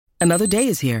Another day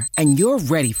is here, and you're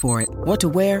ready for it. What to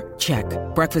wear? Check.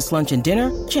 Breakfast, lunch, and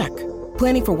dinner? Check.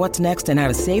 Planning for what's next and how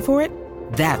to save for it?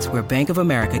 That's where Bank of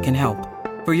America can help.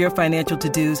 For your financial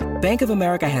to-dos, Bank of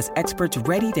America has experts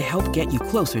ready to help get you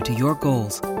closer to your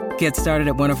goals. Get started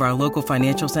at one of our local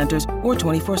financial centers or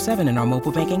 24/7 in our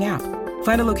mobile banking app.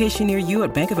 Find a location near you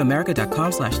at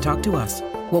bankofamerica.com/talktous.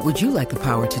 What would you like the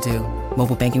power to do?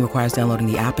 Mobile banking requires downloading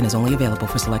the app and is only available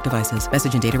for select devices.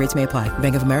 Message and data rates may apply.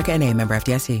 Bank of America N.A., member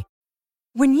FDIC.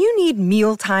 When you need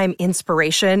mealtime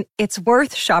inspiration, it's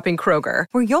worth shopping Kroger,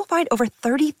 where you'll find over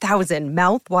 30,000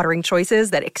 mouth-watering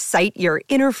choices that excite your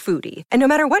inner foodie. And no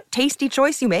matter what tasty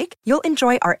choice you make, you'll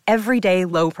enjoy our everyday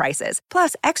low prices,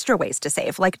 plus extra ways to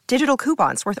save, like digital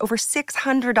coupons worth over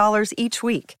 $600 each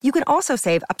week. You can also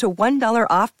save up to $1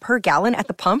 off per gallon at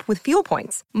the pump with fuel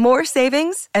points. More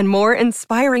savings and more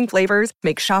inspiring flavors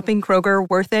make shopping Kroger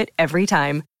worth it every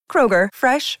time. Kroger,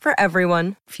 fresh for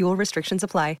everyone. Fuel restrictions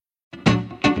apply.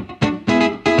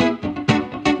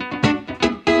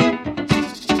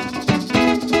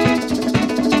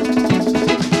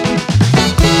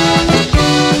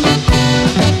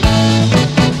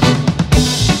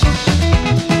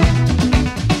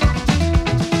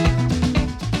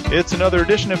 It's another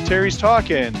edition of Terry's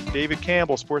Talkin'. David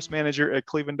Campbell, sports manager at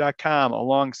Cleveland.com,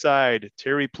 alongside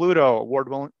Terry Pluto,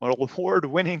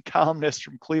 award-winning columnist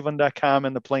from Cleveland.com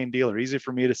and the Plain Dealer. Easy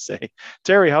for me to say.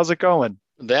 Terry, how's it going?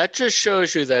 That just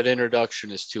shows you that introduction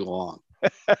is too long.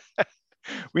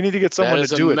 We need to get someone to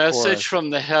do it for us. That is a message from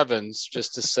the heavens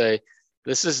just to say,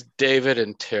 this is David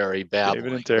and Terry babbling.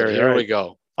 David and Terry. But here we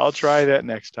go. I'll try that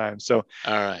next time. So,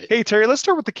 all right. Hey, Terry, let's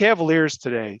start with the Cavaliers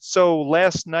today. So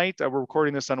last night, we're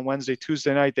recording this on Wednesday,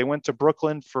 Tuesday night, they went to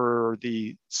Brooklyn for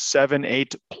the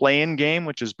 7-8 play-in game,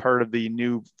 which is part of the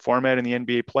new format in the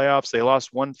NBA playoffs. They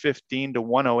lost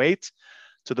 115-108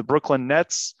 to the Brooklyn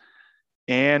Nets,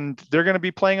 and they're going to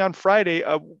be playing on Friday.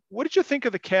 What did you think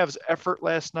of the Cavs' effort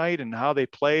last night and how they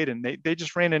played? And they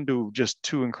just ran into just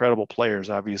two incredible players,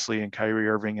 obviously, in Kyrie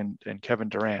Irving and Kevin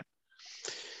Durant.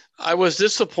 I was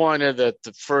disappointed that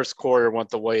the first quarter went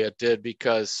the way it did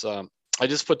because I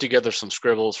just put together some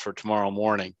scribbles for tomorrow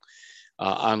morning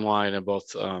online and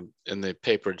both in the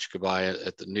paper that you could buy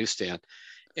at the newsstand.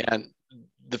 And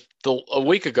a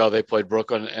week ago they played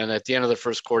Brooklyn, and at the end of the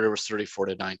first quarter it was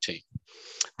 34-19.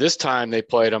 This time they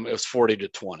played them, it was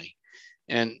 40-20.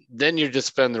 And then you just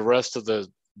spend the rest of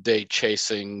the day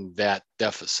chasing that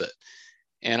deficit.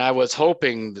 And I was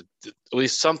hoping that at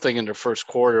least something in the first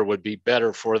quarter would be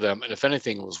better for them. And if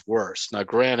anything, it was worse. Now,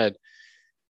 granted,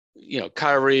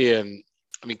 Kyrie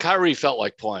felt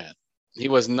like playing. He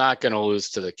was not going to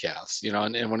lose to the Cavs,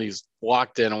 and when he's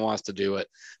walked in and wants to do it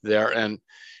there. And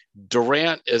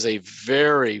Durant is a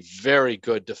very, very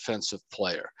good defensive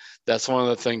player. That's one of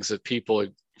the things that people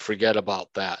forget about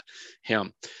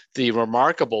him. The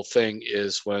remarkable thing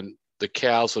is when the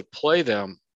Cavs would play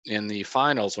them in the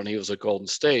finals when he was at Golden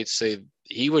State, say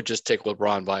he would just take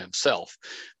LeBron by himself.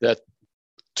 That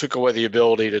took away the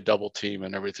ability to double team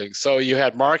and everything. So you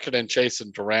had Markkanen chasing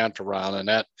Durant around, and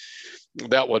that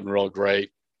wasn't real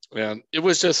great. And it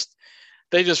was just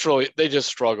they just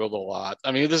struggled a lot.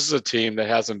 I mean, this is a team that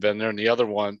hasn't been there, and the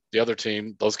other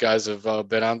team, those guys have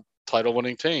been on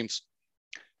title-winning teams.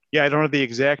 Yeah, I don't know the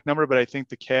exact number, but I think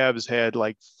the Cavs had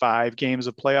like 5 games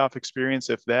of playoff experience,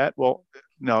 if that. Well,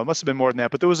 no, it must have been more than that.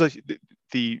 But there was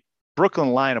the Brooklyn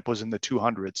lineup was in the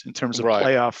 200s in terms of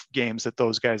playoff games that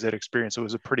those guys had experienced. It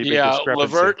was a pretty big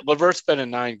discrepancy. LeVert's been in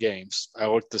 9 games. I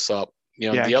looked this up. The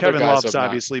other Kevin guys Love's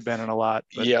obviously been in a lot.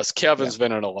 Yes, Kevin's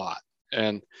been in a lot.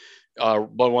 And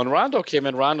but when Rondo came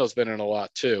in, Rondo's been in a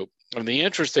lot too. And the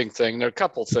interesting thing, there are a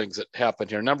couple things that happened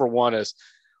here. Number one is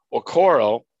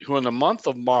Okoro, who in the month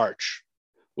of March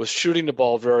was shooting the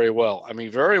ball very well. I mean,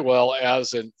 very well,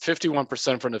 as in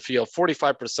 51% from the field,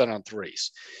 45% on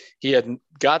threes. He had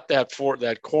got that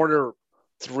corner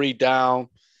 3 down,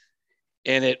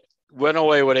 and it went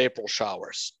away with April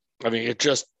showers. I mean, it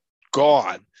just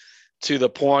gone to the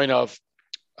point of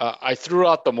I threw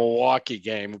out the Milwaukee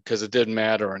game because it didn't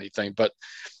matter or anything, but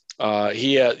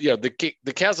he had, the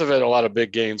Cavs have had a lot of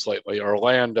big games lately.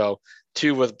 Orlando,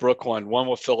 2 with Brooklyn, 1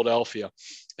 with Philadelphia.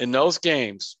 In those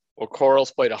games,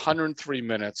 Okoro's played 103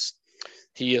 minutes.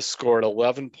 He has scored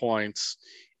 11 points,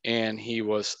 and he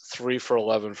was 3 for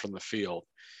 11 from the field.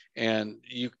 And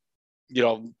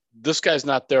this guy's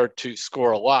not there to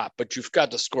score a lot, but you've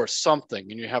got to score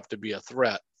something, and you have to be a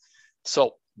threat.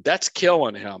 So that's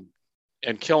killing him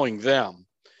and killing them.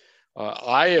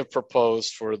 I have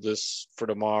proposed for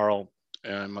tomorrow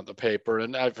and the paper,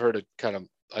 and I've heard it kind of,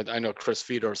 I know Chris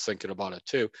Fedor's thinking about it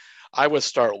too. I would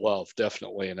start Love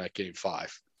definitely in that game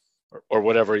 5. or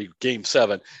whatever, game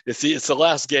 7. It's the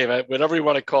last game, whatever you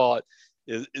want to call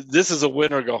it. This is a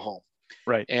win or go home.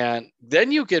 Right. And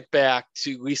then you get back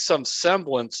to at least some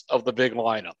semblance of the big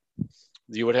lineup.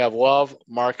 You would have Love,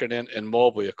 Markkanen, and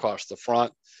Mobley across the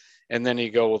front. And then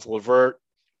you go with LeVert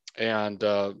and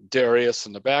Darius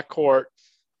in the backcourt,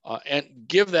 and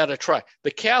give that a try.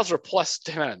 The Cavs are plus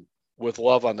 10 with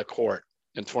Love on the court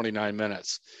in 29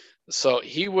 minutes. So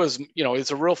he was,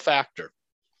 it's a real factor.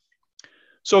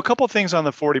 So a couple of things on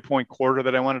the 40-point quarter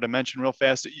that I wanted to mention real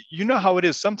fast. You know how it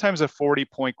is. Sometimes a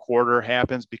 40-point quarter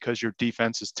happens because your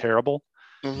defense is terrible.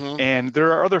 Mm-hmm. And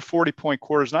there are other 40-point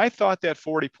quarters. And I thought that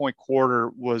 40-point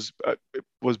quarter was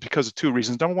because of two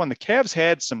reasons. Number one, the Cavs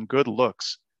had some good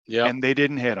looks, and they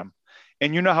didn't hit them.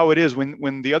 And you know how it is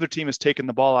when the other team is taking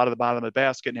the ball out of the bottom of the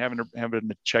basket and having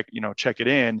to check it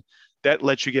in, that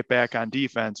lets you get back on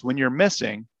defense. When you're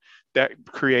missing, that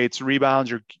creates rebounds.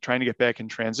 You're trying to get back in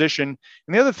transition.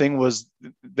 And the other thing was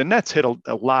the Nets hit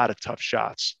a lot of tough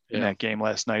shots in that game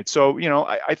last night. So,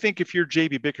 I think if you're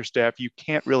JB Bickerstaff, you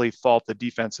can't really fault the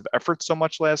defensive effort so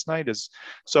much last night.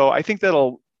 So I think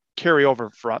that'll carry over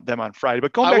for them on Friday.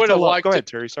 But going back to Love, go ahead,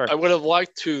 Terry. Sorry. I would have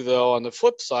liked to, though, on the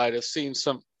flip side, have seen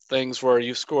some things where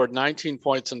you scored 19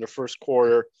 points in the first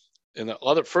quarter in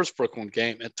the first Brooklyn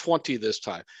game and 20 this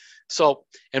time. So,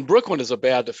 and Brooklyn is a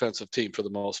bad defensive team for the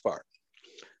most part.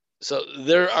 So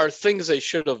there are things they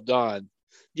should have done.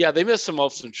 Yeah, they missed some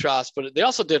open shots, but they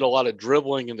also did a lot of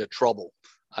dribbling into trouble.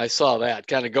 I saw that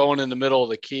kind of going in the middle of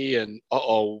the key and,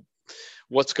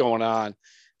 what's going on?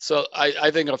 So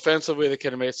I think offensively they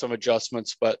could have made some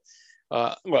adjustments, but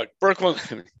look, Brooklyn's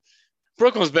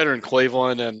better in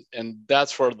Cleveland, and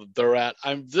that's where they're at.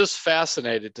 I'm just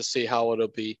fascinated to see how it'll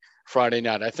be Friday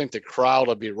night. I think the crowd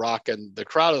will be rocking. The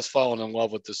crowd has fallen in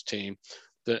love with this team.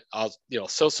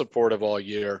 So supportive all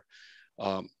year.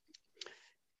 But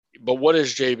what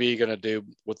is JB going to do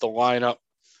with the lineup?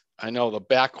 I know the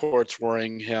backcourt's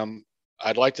worrying him.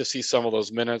 I'd like to see some of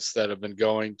those minutes that have been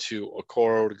going to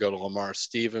Okoro to go to Lamar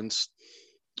Stevens,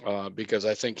 because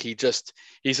I think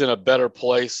he's in a better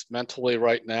place mentally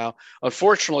right now.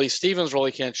 Unfortunately, Stevens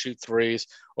really can't shoot threes.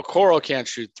 Okoro can't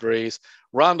shoot threes.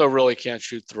 Rondo really can't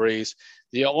shoot threes.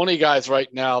 The only guys right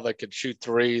now that could shoot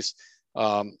threes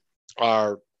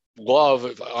are Love,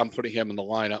 if I'm putting him in the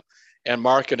lineup, and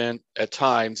Markkanen at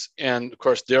times, and of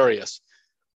course Darius.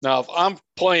 Now, if I'm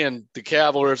playing the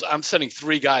Cavaliers, I'm sending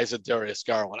 3 guys at Darius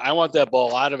Garland. I want that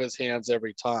ball out of his hands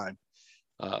every time.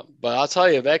 But I'll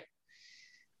tell you that,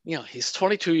 he's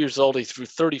 22 years old. He threw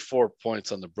 34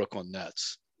 points on the Brooklyn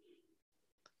Nets.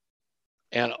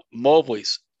 And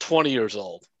Mobley's 20 years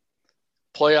old.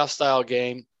 Playoff style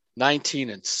game,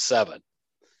 19-7.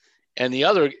 And the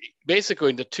other,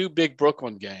 basically in the 2 big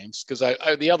Brooklyn games, because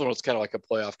the other one's kind of like a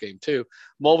playoff game too,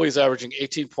 Mobley's averaging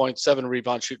 18 points, 7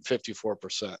 rebounds, shooting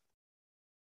 54%.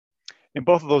 And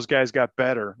both of those guys got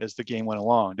better as the game went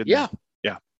along, didn't they?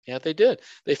 Yeah, they did.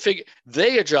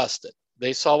 They adjusted.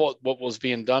 They saw what was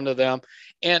being done to them.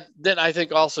 And then I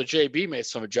think also JB made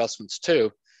some adjustments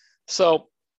too. So,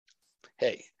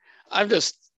 hey,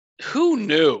 who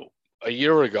knew a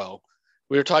year ago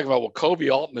we were talking about, will Kobe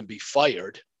Altman be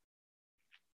fired?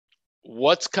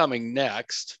 What's coming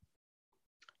next?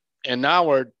 And now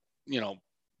we're,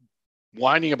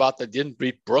 whining about they didn't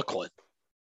beat Brooklyn.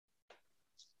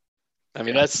 I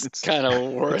mean, that's kind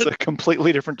of where it's a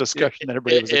completely different discussion than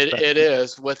everybody was expecting. It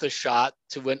is, with a shot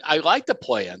to win. I like the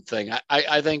play-in thing.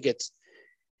 I think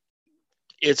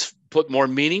it's put more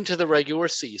meaning to the regular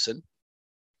season.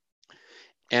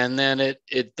 And then it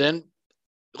then,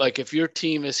 like, if your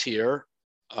team is here,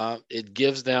 it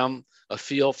gives them a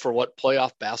feel for what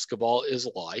playoff basketball is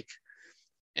like.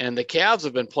 And the Cavs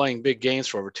have been playing big games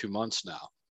for over 2 months now.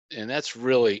 And that's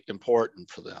really important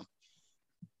for them.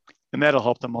 And that'll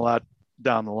help them a lot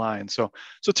down the line. So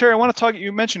Terry, I want to talk,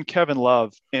 you mentioned Kevin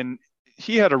Love, and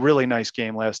he had a really nice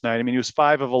game last night. I mean, he was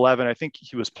 5 of 11. I think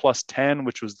he was plus 10,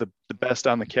 which was the best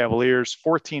on the Cavaliers,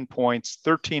 14 points,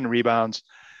 13 rebounds.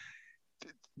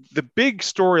 The big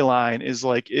storyline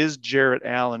is Jarrett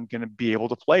Allen going to be able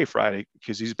to play Friday?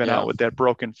 Because he's been out with that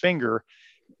broken finger.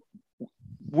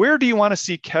 Where do you want to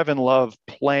see Kevin Love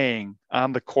playing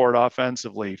on the court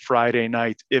offensively Friday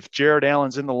night? If Jarrett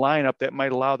Allen's in the lineup, that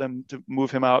might allow them to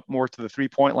move him out more to the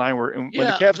 3-point line when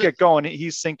the Cavs get going,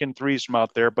 he's sinking threes from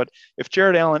out there. But if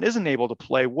Jarrett Allen isn't able to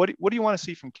play, what do you want to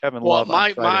see from Kevin Love?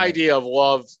 My idea of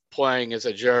Love playing is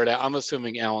that I'm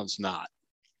assuming Allen's not.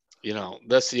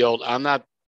 That's the old, I'm not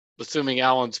assuming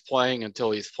Allen's playing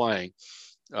until he's playing.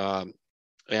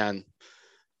 And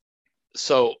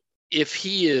so if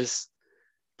he's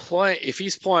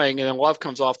playing and then Love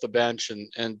comes off the bench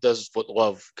and does what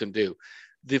Love can do,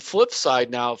 The flip side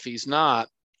now, if he's not,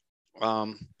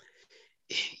 then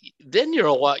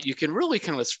you can really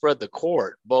kind of spread the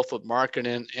court, both with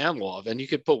Markkanen and Love, and you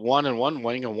could put one in one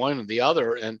wing and one in the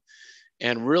other,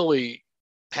 and really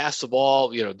pass the ball,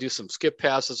 do some skip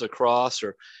passes across,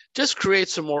 or just create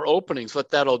some more openings.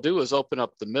 What that'll do is open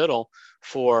up the middle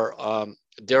for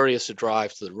Darius to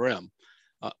drive to the rim,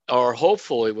 or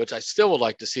hopefully, which I still would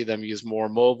like to see them use more,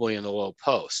 Mobley in the low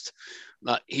post.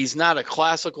 He's not a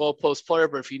classic low post player,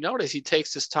 but if you notice, he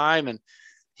takes his time and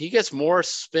he gets more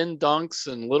spin dunks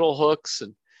and little hooks.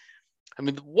 And I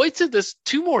mean, wait till this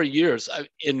 2 more years.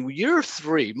 In year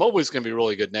 3, Mobley's going to be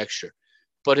really good next year.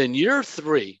 But in year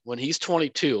 3, when he's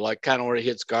 22, like kind of where he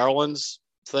hits Garland's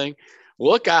thing,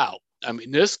 look out. I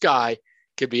mean, this guy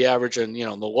could be averaging,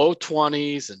 in the low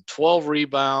 20s and 12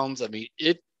 rebounds. I mean,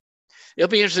 it'll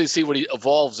be interesting to see what he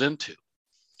evolves into.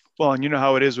 Well, and you know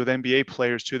how it is with NBA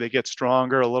players too. They get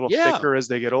stronger, a little thicker as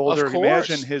they get older.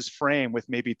 Imagine his frame with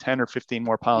maybe 10 or 15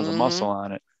 more pounds of muscle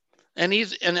on it. And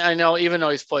I know, even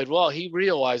though he's played well, he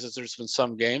realizes there's been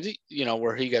some games,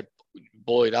 where he got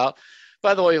bullied out.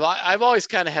 By the way, I've always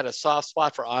kind of had a soft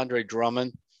spot for Andre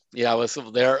Drummond. Yeah, I was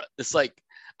there. It's like,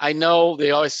 I know they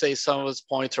always say some of his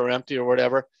points are empty or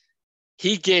whatever.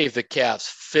 He gave the Cavs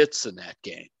fits in that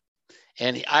game.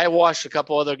 And I watched a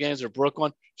couple other games of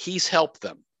Brooklyn. He's helped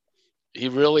them. He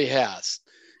really has.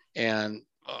 And,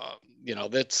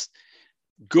 that's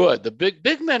good. The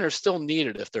big men are still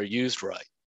needed if they're used right.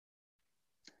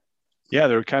 Yeah,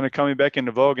 they're kind of coming back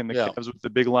into vogue in the Cavs with the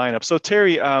big lineup. So,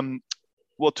 Terry, 2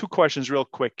 questions real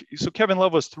quick. So Kevin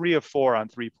Love was 3 of 4 on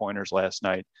 3-pointers last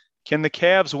night. Can the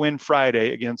Cavs win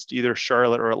Friday against either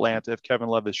Charlotte or Atlanta if Kevin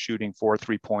Love is shooting 4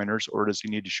 3-pointers, or does he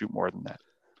need to shoot more than that?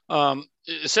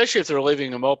 Especially if they're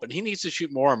leaving him open, he needs to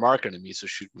shoot more. Markkanen needs to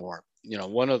shoot more.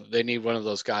 They need one of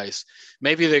those guys.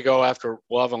 Maybe they go after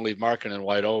Love and leave Markkanen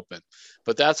wide open,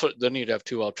 but that's what they need to have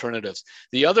 2 alternatives.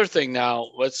 The other thing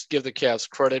now, let's give the Cavs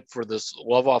credit for this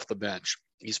Love off the bench.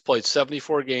 He's played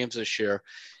 74 games this year.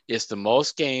 It's the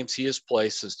most games he has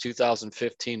played since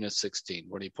 2015 and 16,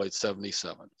 when he played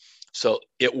 77. So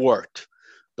it worked.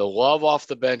 The Love off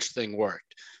the bench thing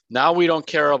worked. Now we don't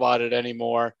care about it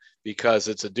anymore because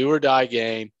it's a do or die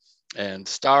game, and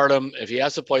start him. If he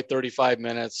has to play 35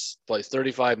 minutes, plays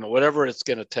 35 minutes, whatever it's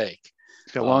going to take.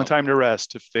 He's got a long time to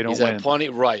rest if they don't win. He's plenty,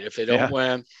 right, if they don't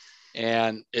win.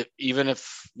 And even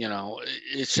if,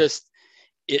 it's just,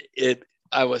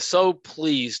 I was so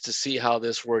pleased to see how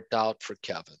this worked out for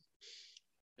Kevin.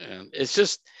 And it's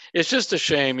just a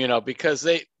shame, because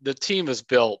the team is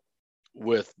built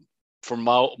for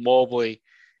Mobley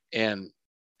and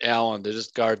Allen to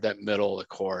just guard that middle of the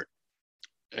court.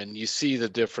 And you see the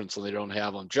difference when they don't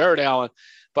have them. Jarrett Allen,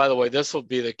 by the way, this will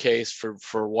be the case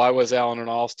for why was Allen an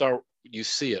all-star? You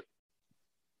see it.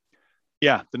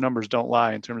 Yeah, the numbers don't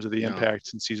lie in terms of the impact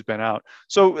since he's been out.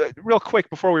 So real quick,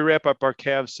 before we wrap up our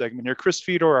Cavs segment here, Chris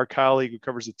Fedor, our colleague who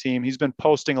covers the team, he's been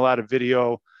posting a lot of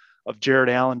video of Jarrett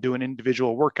Allen doing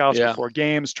individual workouts before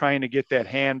games, trying to get that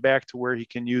hand back to where he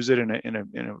can use it in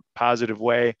a positive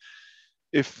way.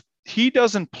 If he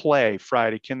doesn't play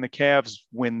Friday, can the Cavs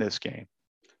win this game?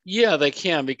 Yeah, they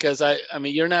can, because I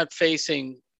mean, you're not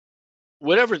facing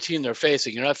whatever team they're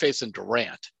facing. You're not facing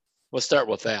Durant. Let's start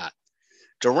with that.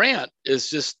 Durant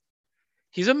is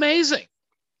he's amazing.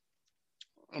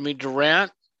 I mean,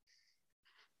 Durant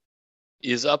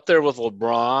is up there with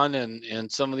LeBron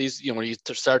and some of these, when you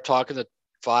start talking the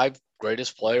 5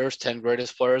 greatest players, 10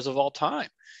 greatest players of all time,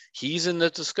 he's in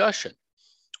the discussion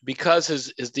because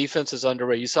his defense is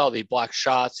underrated. You saw the blocked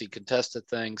shots, he contested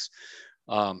things.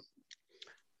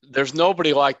 There's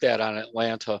nobody like that on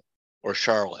Atlanta or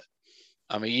Charlotte.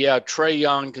 I mean, Trae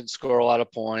Young can score a lot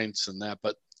of points and that,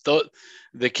 but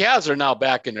the Cavs are now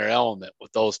back in their element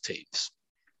with those teams.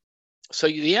 So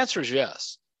the answer is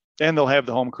yes. And they'll have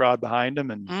the home crowd behind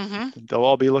them, and they'll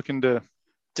all be looking to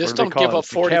just don't give up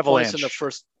 40 points in the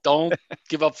first. Don't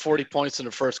give up 40 points in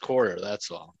the first quarter.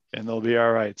 That's all. And they'll be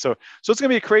all right. So it's going to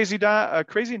be a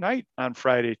crazy night on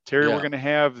Friday, Terry. We're going to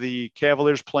have the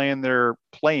Cavaliers playing their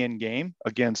play-in game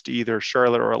against either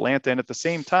Charlotte or Atlanta, and at the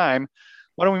same time,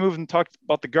 why don't we move and talk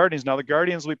about the Guardians now? The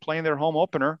Guardians will be playing their home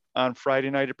opener on Friday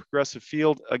night at Progressive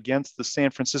Field against the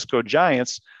San Francisco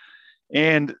Giants.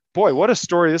 And boy, what a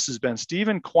story this has been.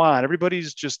 Stephen Kwan,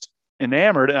 everybody's just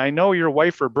enamored. And I know your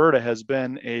wife, Roberta, has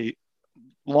been a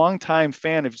longtime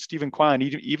fan of Stephen Kwan,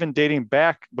 even dating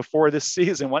back before this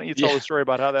season. Why don't you tell the story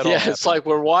about how that all happened? It's like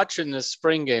we're watching this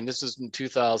spring game. This is in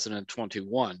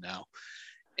 2021 now.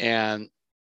 And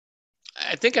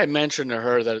I think I mentioned to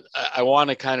her that I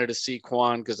wanted kind of to see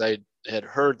Kwan because I had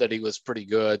heard that he was pretty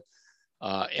good.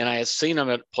 And I had seen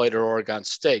him played at Oregon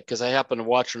State because I happened to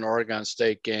watch an Oregon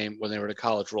State game when they were in the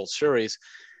College World Series,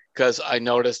 because I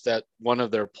noticed that one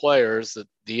of their players that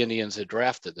the Indians had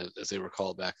drafted, as they were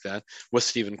called back then, was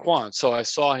Stephen Kwan. So I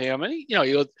saw him, and he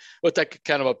looked like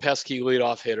kind of a pesky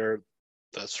leadoff hitter.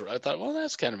 That's right. I thought, well,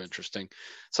 that's kind of interesting.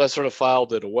 So I sort of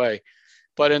filed it away.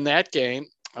 But in that game,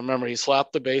 I remember he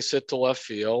slapped the base hit to left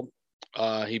field.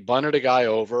 He bunted a guy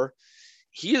over.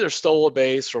 He either stole a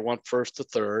base or went first to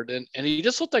third, and he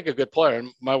just looked like a good player.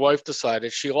 And my wife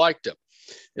decided she liked him.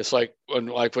 It's like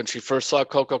when she first saw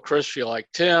Coco Chris, she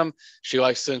liked him. She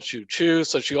likes Sin Chu Chu,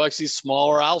 so she likes these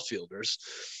smaller outfielders.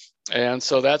 And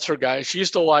so that's her guy. She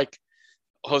used to like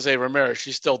Jose Ramirez.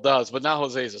 She still does, but now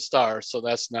Jose's a star, so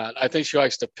that's not. I think she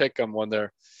likes to pick them when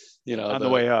they're, on the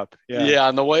way up. Yeah,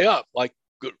 on the way up. Like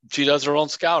she does her own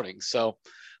scouting. So,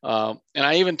 and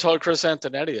I even told Chris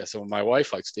Antonetti, I said, well, my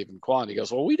wife likes Stephen Kwan. He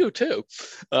goes, well, we do too.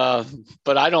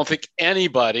 But I don't think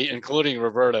anybody, including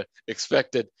Roberta,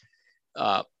 expected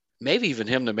maybe even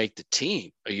him to make the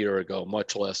team a year ago,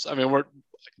 much less. I mean,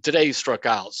 today he struck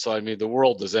out. So, I mean, the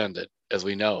world has ended as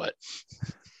we know it.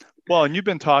 Well, and you've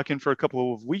been talking for a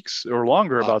couple of weeks or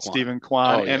longer about Stephen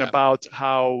Kwan and about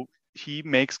how he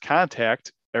makes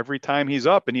contact every time he's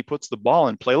up and he puts the ball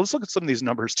in play. Let's look at some of these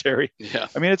numbers, Terry. Yeah.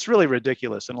 I mean, it's really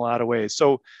ridiculous in a lot of ways.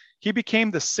 So he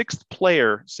became the 6th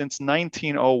player since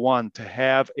 1901 to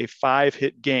have a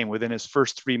 5-hit game within his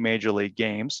first 3 major league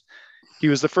games. He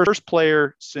was the first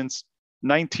player since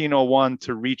 1901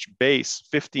 to reach base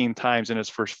 15 times in his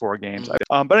first 4 games.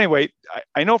 But anyway,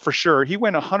 I know for sure he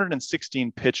went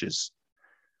 116 pitches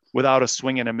without a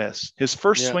swing and a miss. His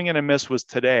first swing and a miss was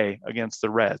today against the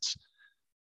Reds.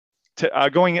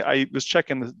 I was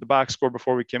checking the box score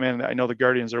before we came in. I know the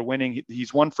Guardians are winning.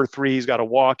 He's 1 for 3. He's got a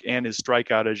walk and his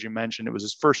strikeout, as you mentioned. It was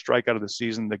his first strikeout of the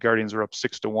season. The Guardians are up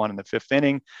 6-1 in the 5th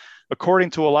inning.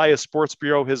 According to Elias Sports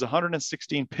Bureau, his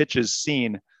 116 pitches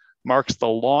seen marks the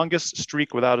longest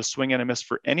streak without a swing and a miss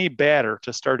for any batter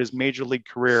to start his major league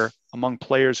career among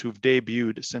players who've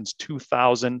debuted since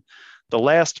 2000. The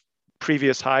last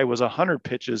previous high was 100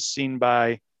 pitches seen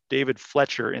by David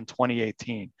Fletcher in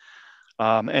 2018.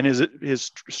 And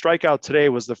his strikeout today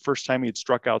was the first time he'd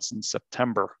struck out since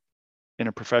September in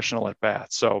a professional at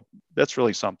bat. So that's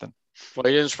really something. Well,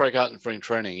 he didn't strike out in spring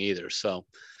training either. So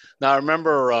now I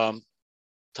remember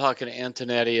talking to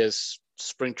Antonetti as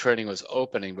spring training was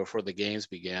opening before the games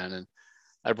began. And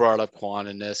I brought up Kwan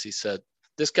in this. He said,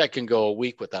 this guy can go a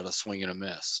week without a swing and a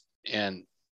miss. And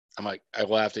I'm like, I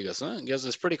laughed. He goes, I guess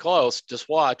it's pretty close. Just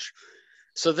watch.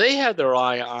 So they had their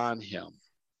eye on him.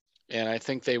 And I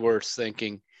think they were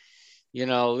thinking,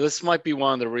 this might be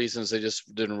one of the reasons they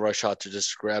just didn't rush out to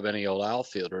just grab any old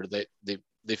outfielder.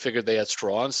 They figured they had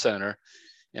straw in center,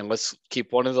 and let's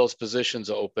keep one of those positions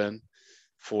open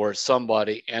for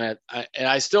somebody. And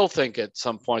I still think at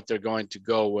some point they're going to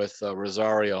go with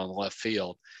Rosario in left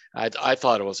field. I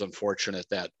thought it was unfortunate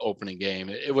that opening game.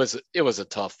 It was a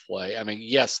tough play. I mean,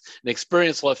 yes, an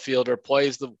experienced left fielder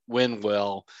plays the wind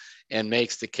well and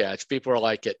makes the catch. People are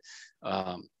like it.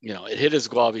 It hit his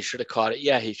glove. He should have caught it.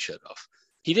 Yeah, he should have.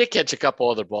 He did catch a couple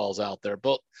other balls out there,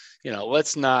 but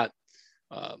let's not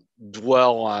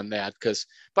dwell on that. Because,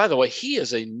 by the way, he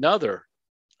is another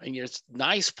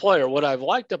nice player. What I've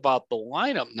liked about the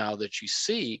lineup now that you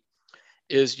see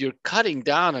is you're cutting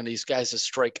down on these guys that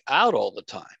strike out all the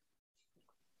time.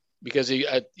 Because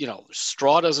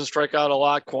Straw doesn't strike out a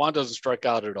lot. Kwan doesn't strike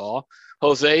out at all.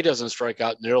 Jose doesn't strike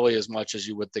out nearly as much as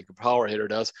you would think a power hitter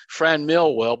does. Fran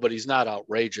Mill will, but he's not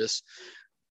outrageous.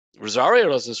 Rosario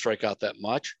doesn't strike out that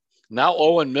much. Now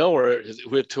Owen Miller,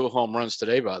 who had 2 home runs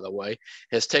today, by the way,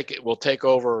 will take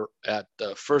over at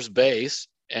first base,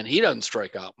 and he doesn't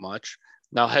strike out much.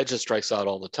 Now Hedges strikes out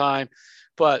all the time,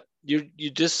 but you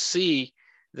just see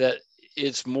that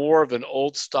it's more of an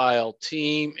old style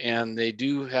team, and they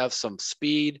do have some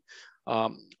speed.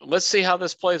 Let's see how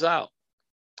this plays out.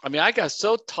 I mean, I got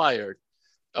so tired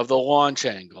of the launch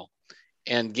angle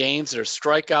and games that are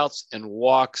strikeouts and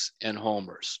walks and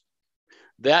homers.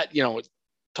 That,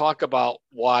 talk about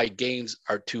why games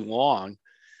are too long.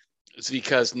 It's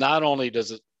because not only does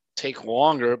it take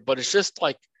longer, but it's just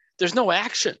like there's no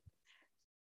action.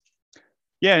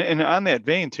 Yeah, and on that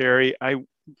vein, Terry,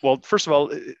 first of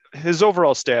all, his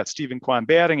overall stats, Stephen Kwan,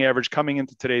 batting average coming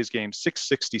into today's game,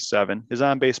 667. His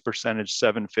on-base percentage,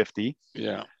 750.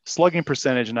 Yeah. Slugging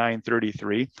percentage,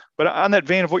 933. But on that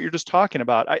vein of what you're just talking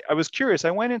about, I was curious.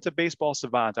 I went into Baseball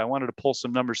Savant. I wanted to pull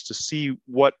some numbers to see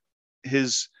what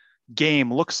his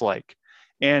game looks like.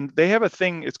 And they have a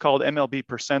thing, it's called MLB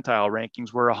percentile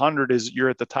rankings, where 100 is you're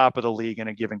at the top of the league in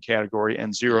a given category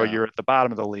and 0, you're at the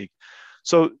bottom of the league.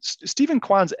 So Stephen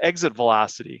Kwan's exit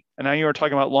velocity, and now you were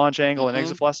talking about launch angle and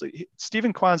exit velocity.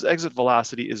 Stephen Kwan's exit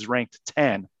velocity is ranked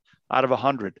 10 out of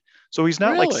 100. So he's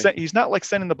not Really? he's not like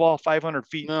sending the ball 500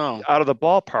 feet No. out of the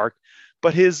ballpark,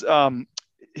 but his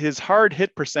hard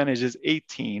hit percentage is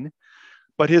 18.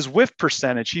 But his whiff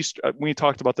percentage, we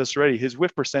talked about this already. His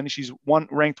whiff percentage, he's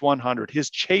ranked 100. His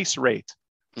chase rate,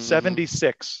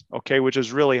 76. Okay, which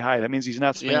is really high. That means he's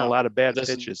not swinging a lot of bad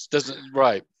pitches.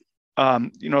 Right.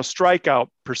 Strikeout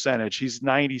percentage, he's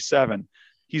 97.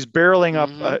 He's barreling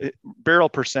up barrel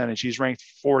percentage. He's ranked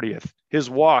 40th. His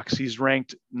walks, he's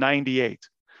ranked 98.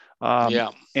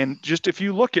 And just if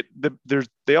you look at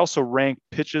they also rank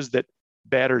pitches that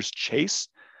batters chase.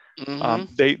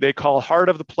 They call heart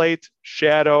of the plate,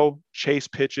 shadow, chase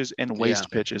pitches, and waste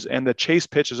pitches. And the chase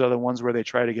pitches are the ones where they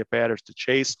try to get batters to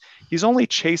chase. He's only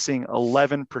chasing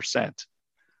 11%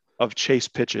 of chase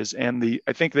pitches, and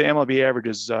I think the MLB average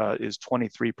is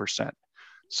 23%.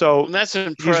 So and that's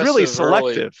impressive. He's really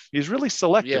selective. Early. He's really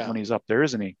selective when he's up there,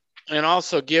 isn't he? And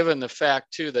also given the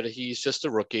fact too that he's just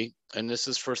a rookie, and this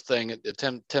is first thing,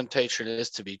 the temptation is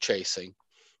to be chasing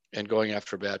and going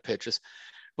after bad pitches.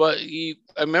 But I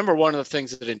remember one of the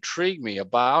things that intrigued me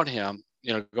about him,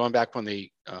 going back when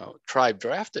the Tribe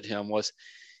drafted him, was,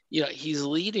 he's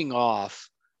leading off.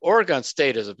 Oregon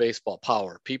State is a baseball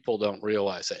power. People don't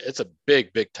realize it. It's a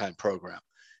big, big time program.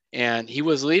 And he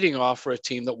was leading off for a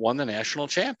team that won the national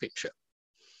championship.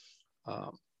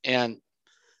 And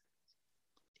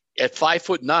at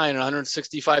 5'9" and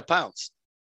 165 pounds,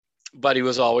 but he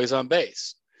was always on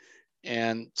base.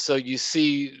 And so you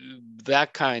see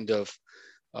that kind of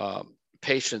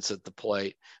patience at the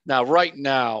plate. Now, right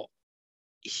now,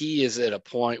 he is at a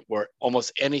point where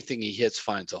almost anything he hits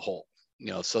finds a hole.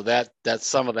 So that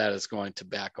some of that is going to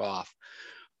back off.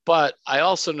 But I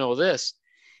also know this: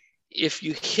 if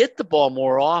you hit the ball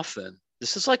more often,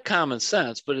 this is like common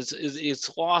sense, but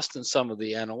it's lost in some of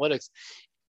the analytics.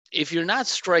 If you're not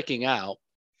striking out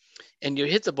and you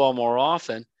hit the ball more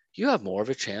often, you have more of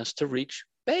a chance to reach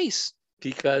base,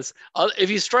 because if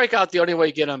you strike out, the only way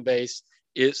you get on base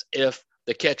is if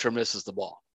the catcher misses the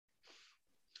ball.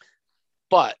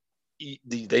 But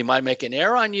they might make an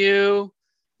error on you.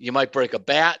 You might break a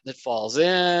bat that falls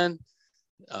in.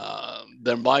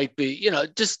 There might be,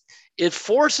 it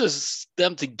forces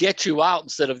them to get you out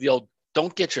instead of the old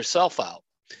don't get yourself out.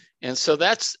 And so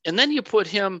and then you put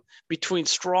him between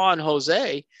Straw and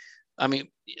Jose. I mean,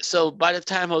 so by the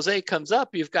time Jose comes up,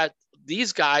 you've got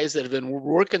these guys that have been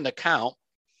working the count.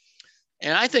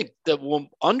 And I think the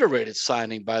underrated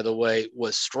signing, by the way,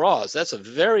 was Straw's. That's a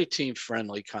very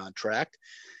team-friendly contract.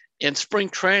 In spring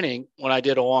training, when I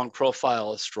did a long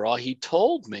profile of Straw, he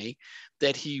told me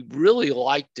that he really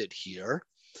liked it here.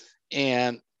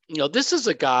 And, this is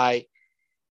a guy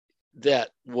that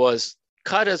was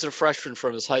cut as a freshman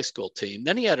from his high school team.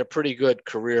 Then he had a pretty good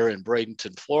career in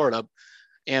Bradenton, Florida,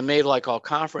 and made like all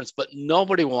conference, but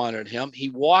nobody wanted him. He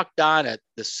walked on at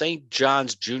the St.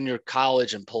 John's Junior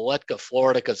College in Palatka,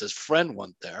 Florida, because his friend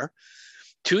went there.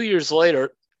 2 years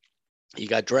later, he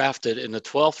got drafted in the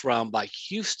 12th round by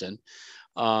Houston.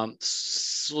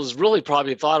 Was really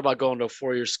probably thought about going to a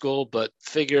 4-year school, but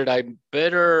figured I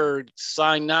better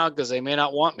sign now because they may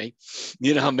not want me.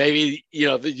 Maybe,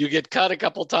 you get cut a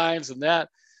couple times and that.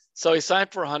 So he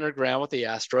signed for $100,000 with the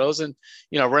Astros and,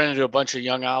 ran into a bunch of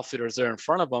young outfitters there in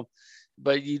front of him.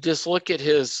 But you just look at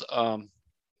his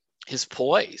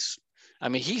poise. I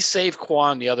mean, he saved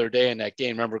Kwan the other day in that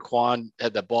game. Remember, Kwan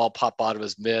had the ball pop out of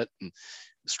his mitt and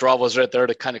Straw was right there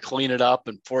to kind of clean it up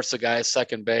and force the guy at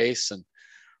second base.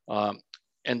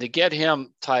 And to get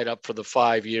him tied up for the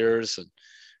 5 years, and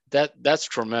that's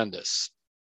tremendous.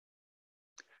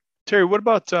 Terry, what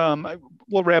about,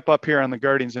 we'll wrap up here on the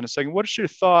Guardians in a second. What's your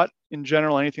thought in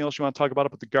general? Anything else you want to talk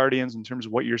about the Guardians in terms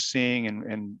of what you're seeing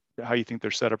and how you think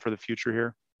they're set up for the future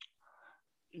here?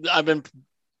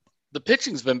 The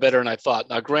pitching's been better than I thought.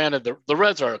 Now, granted, the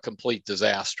Reds are a complete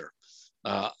disaster.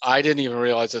 I didn't even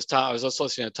realize this. I was just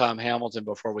listening to Tom Hamilton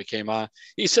before we came on.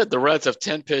 He said the Reds have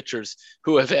 10 pitchers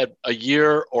who have had a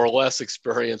year or less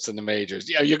experience in the majors.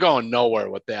 Yeah, you're going nowhere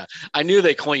with that. I knew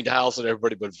they cleaned house and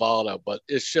everybody would follow, but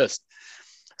it's just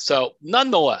so.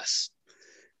 Nonetheless,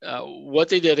 what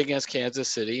they did against Kansas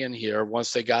City and here,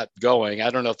 once they got going, I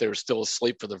don't know if they were still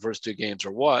asleep for the first 2 games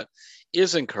or what,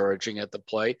 is encouraging at the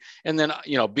plate. And then,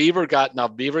 Beaver got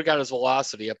his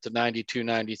velocity up to 92,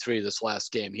 93 this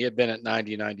last game. He had been at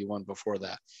 90, 91 before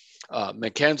that.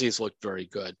 McKenzie's looked very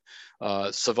good.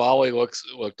 Savali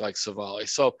looked like Savali.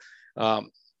 So,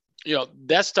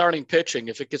 that starting pitching,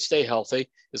 if it could stay healthy,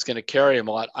 is going to carry him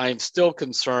a lot. I'm still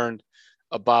concerned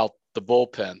about the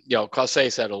bullpen.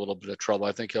 Cause's had a little bit of trouble.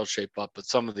 I think he'll shape up, but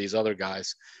some of these other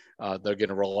guys they're going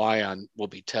to rely on will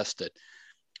be tested.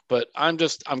 But I'm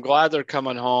glad they're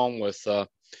coming home with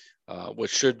what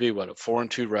should be a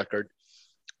 4-2 record,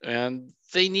 and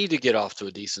they need to get off to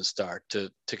a decent start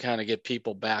to kind of get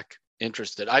people back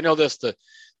interested. I know the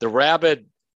rabid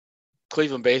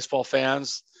Cleveland baseball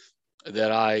fans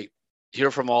that I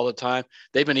hear from all the time,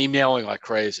 they've been emailing like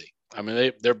crazy. I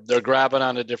mean, they're grabbing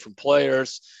onto different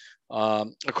players.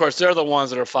 Of course, they're the ones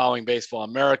that are following Baseball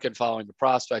American, following the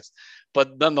prospects,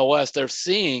 but nonetheless, they're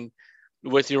seeing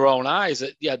with your own eyes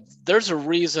that, yeah, there's a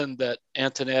reason that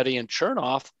Antonetti and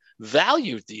Chernoff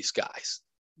valued these guys.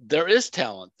 There is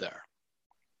talent there.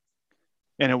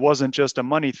 And it wasn't just a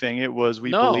money thing. It was,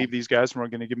 we believe these guys and we're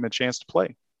going to give them a chance to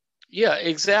play. Yeah,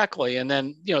 exactly. And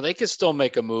then, they could still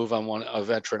make a move on a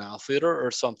veteran outfielder or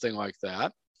something like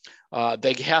that.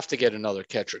 They have to get another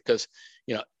catcher because,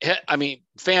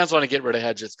 fans want to get rid of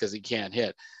Hedges because he can't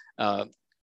hit.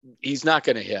 He's not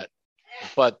going to hit,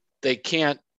 but they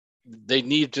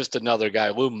need just another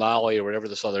guy, Lou Molly or whatever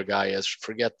this other guy is.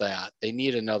 Forget that. They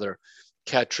need another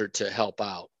catcher to help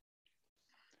out.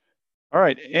 All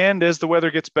right. And as the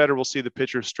weather gets better, we'll see the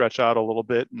pitchers stretch out a little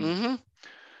bit. And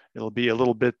it'll be a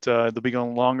little bit, they'll be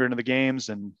going longer into the games,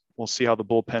 and we'll see how the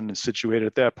bullpen is situated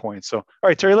at that point. So, all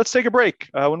right, Terry, let's take a break.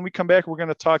 When we come back, we're going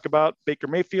to talk about Baker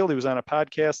Mayfield. He was on a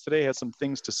podcast today, had some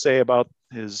things to say about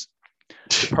his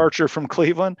departure from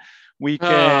Cleveland. We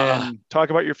can talk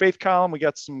about your faith column. We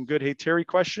got some good Hey Terry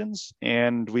questions,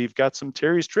 and we've got some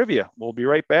Terry's trivia. We'll be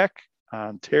right back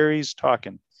on Terry's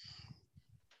Talking.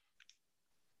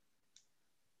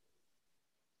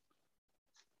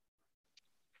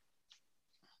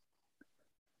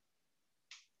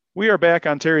 We are back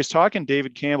on Terry's Talking.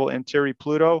 David Campbell and Terry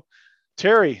Pluto.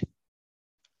 Terry,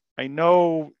 I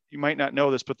know you might not know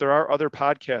this, but there are other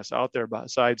podcasts out there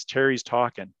besides Terry's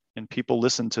Talking, and people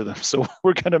listen to them. So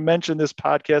we're going to mention this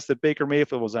podcast that Baker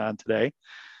Mayfield was on today.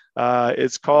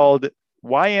 It's called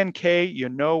YNK, You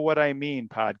Know What I Mean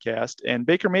podcast. And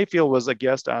Baker Mayfield was a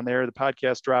guest on there. The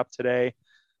podcast dropped today.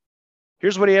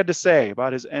 Here's what he had to say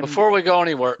about his end. Before we go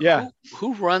anywhere, yeah.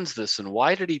 Who runs this and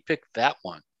why did he pick that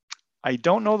one? I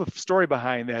don't know the story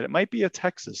behind that. It might be a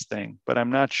Texas thing, but I'm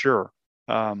not sure.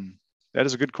 That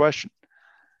is a good question.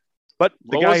 But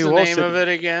the what guy was who the name hosted, of it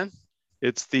again?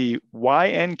 It's the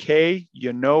YNK,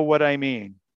 You Know What I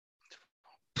Mean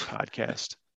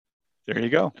podcast. There you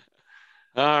go.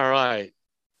 All right.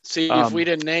 See, if we'd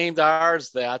have named ours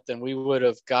that, then we would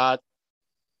have got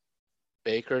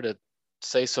Baker to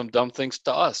say some dumb things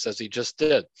to us, as he just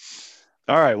did.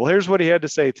 All right. Well, here's what he had to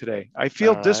say today. I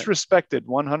feel disrespected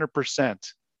 100%,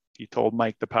 he told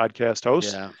Mike, the podcast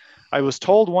host. Yeah. I was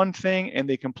told one thing and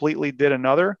they completely did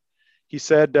another. He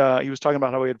said he was talking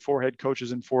about how he had 4 head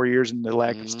coaches in 4 years and the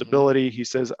lack of stability. He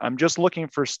says, I'm just looking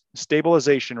for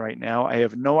stabilization right now. I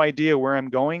have no idea where I'm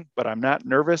going, but I'm not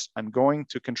nervous. I'm going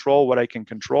to control what I can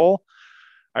control.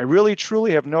 I really,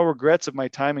 truly have no regrets of my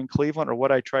time in Cleveland or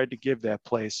what I tried to give that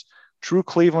place. True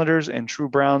Clevelanders and true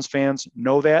Browns fans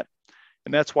know that.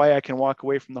 And that's why I can walk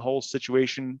away from the whole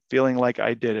situation feeling like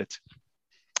I did it.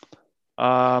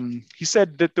 He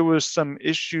said that there was some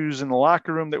issues in the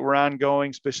locker room that were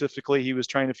ongoing. Specifically, he was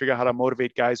trying to figure out how to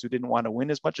motivate guys who didn't want to win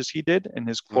as much as he did. And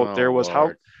his quote there was,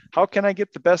 how can I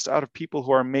get the best out of people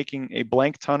who are making a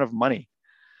blank ton of money?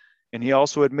 And he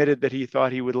also admitted that he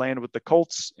thought he would land with the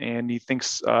Colts, and he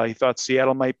thought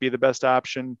Seattle might be the best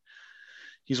option.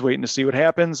 He's waiting to see what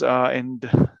happens. And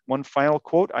one final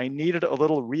quote, I needed a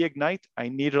little reignite. I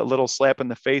needed a little slap in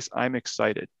the face. I'm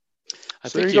excited. I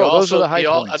think he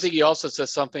also said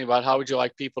something about how would you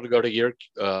like people to go to your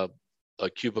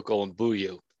cubicle and boo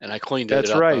you? And I cleaned it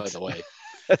up, by the way.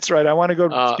 That's right. I want to go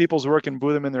to people's work and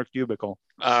boo them in their cubicle.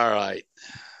 All right.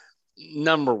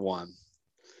 Number one,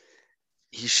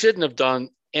 he shouldn't have done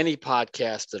any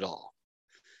podcast at all.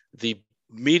 The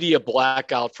media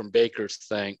blackout from Baker's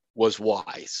thing was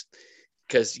wise,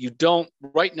 because you don't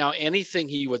right now, anything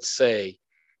he would say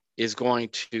is going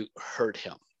to hurt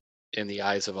him in the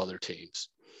eyes of other teams,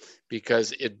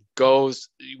 because it goes,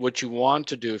 what you want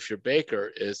to do if you're Baker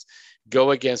is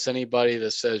go against anybody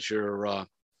that says you're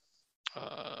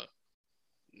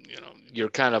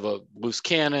kind of a loose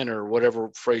cannon or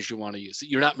whatever phrase you want to use.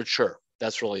 You're not mature.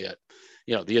 That's really it.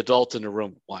 The adult in the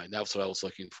room line. That's what I was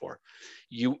looking for.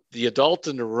 The adult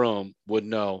in the room would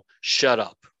know, shut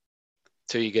up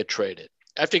till you get traded.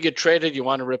 After you get traded, you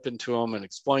want to rip into them and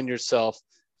explain yourself.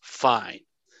 Fine.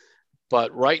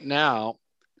 But right now,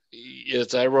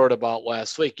 as I wrote about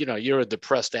last week, you're a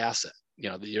depressed asset.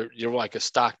 You're like a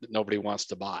stock that nobody wants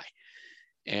to buy.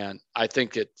 And I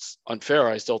think it's unfair.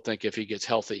 I still think if he gets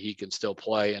healthy, he can still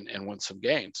play and win some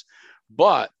games.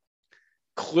 But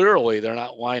clearly, they're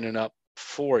not lining up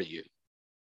for you.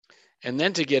 And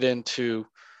then to get into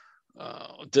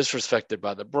disrespected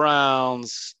by the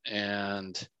Browns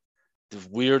and the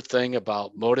weird thing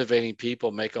about motivating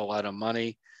people, make a lot of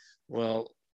money.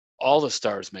 Well, all the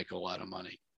stars make a lot of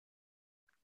money.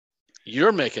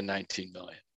 You're making 19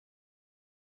 million.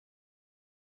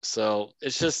 So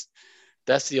it's just,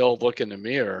 that's the old look in the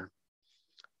mirror.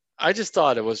 I just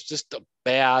thought it was just a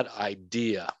bad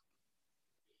idea.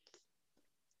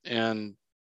 And,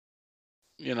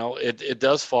 you know, it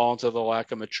does fall into the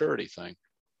lack of maturity thing.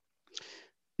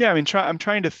 Yeah, I mean, I'm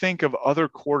trying to think of other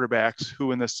quarterbacks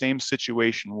who in the same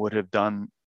situation would have done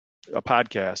a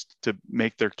podcast to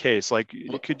make their case. Like,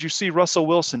 could you see Russell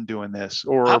Wilson doing this?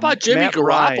 Or how about Jimmy Matt Garoppolo,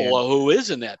 Ryan? who is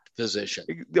in that position?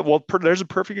 Well, there's a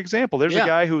perfect example. There's a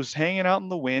guy who's hanging out in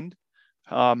the wind,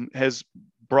 has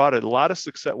brought a lot of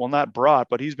success. Well, not brought,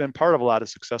 but he's been part of a lot of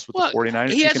success with the 49ers.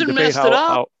 He hasn't messed it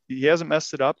up. He hasn't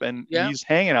messed it up, and he's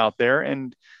hanging out there,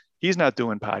 and he's not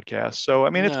doing podcasts. So, I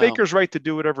mean, it's Baker's right to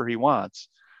do whatever he wants.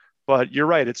 But you're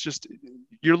right. It's just,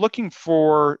 you're looking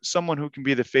for someone who can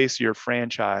be the face of your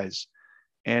franchise.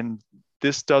 And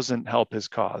this doesn't help his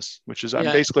cause, which is, I'm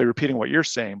basically repeating what you're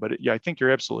saying, but I think you're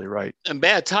absolutely right. And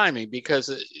bad timing,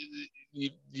 because,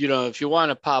 you know, if you want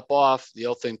to pop off, the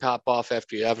old thing, pop off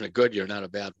after you're having a good year, not a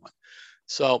bad one.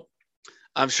 So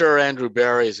I'm sure Andrew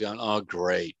Barry is going, oh,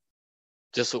 great.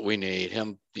 Just what we need,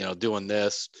 him, you know, doing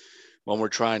this when we're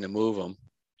trying to move him.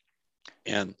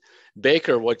 And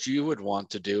Baker, what you would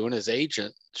want to do, and his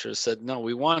agent should have said, no,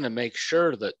 we want to make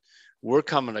sure that we're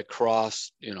coming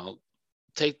across, you know,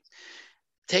 take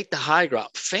the high ground.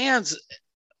 Fans,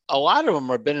 a lot of them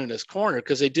have been in his corner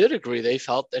because they did agree. They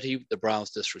felt that the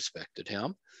Browns disrespected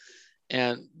him.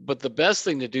 But the best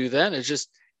thing to do then is just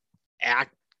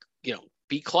act, you know,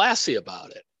 be classy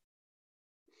about it.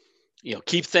 You know,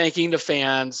 keep thanking the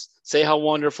fans, say how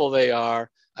wonderful they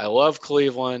are. I love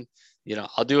Cleveland. You know,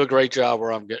 I'll do a great job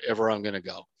wherever I'm going to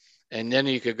go. And then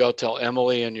you could go tell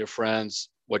Emily and your friends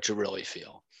what you really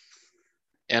feel.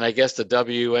 And I guess the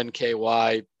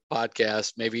WNKY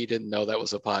podcast, maybe you didn't know that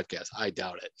was a podcast. I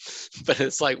doubt it. But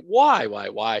it's like,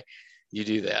 why you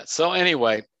do that? So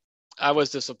anyway, I was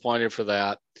disappointed for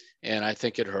that. And I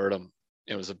think it hurt him.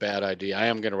 It was a bad idea. I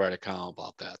am going to write a column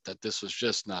about that this was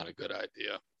just not a good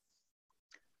idea.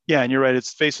 Yeah, and you're right.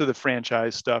 It's face of the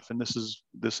franchise stuff, and this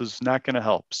is not going to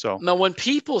help. So now, when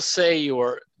people say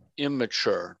you're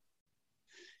immature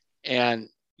and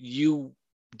you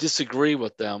disagree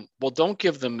with them, well, don't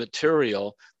give them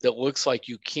material that looks like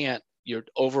you're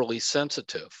overly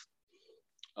sensitive.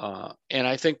 And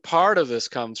I think part of this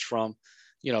comes from,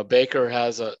 you know, Baker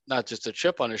has not just a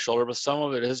chip on his shoulder, but some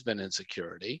of it has been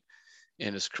insecurity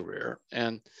in his career.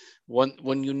 And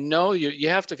when you know, you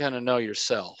have to kind of know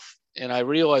yourself. And I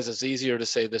realize it's easier to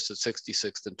say this at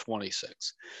 66 than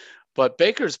 26, but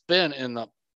Baker's been in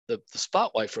the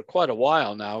spotlight for quite a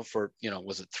while now for, you know,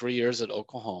 was it 3 years at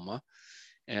Oklahoma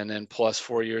and then plus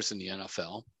 4 years in the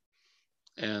NFL.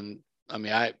 And I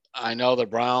mean, I know the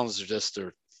Browns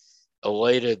are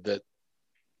elated that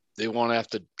they won't have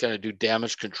to kind of do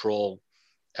damage control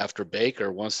after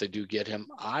Baker once they do get him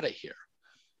out of here.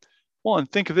 Well, and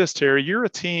think of this, Terry, you're a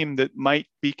team that might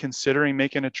be considering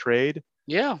making a trade.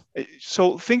 Yeah.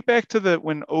 So think back to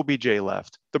when OBJ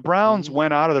left. The Browns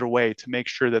went out of their way to make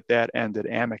sure that ended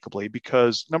amicably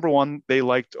because, number one, they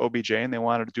liked OBJ and they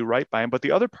wanted to do right by him. But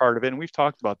the other part of it, and we've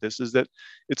talked about this, is that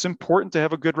it's important to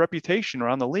have a good reputation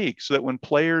around the league so that when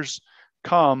players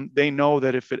come, they know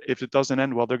that if it doesn't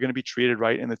end well, they're going to be treated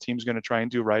right and the team's going to try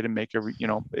and do right and make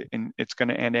and it's going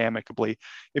to end amicably.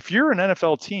 If you're an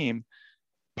NFL team,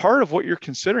 part of what you're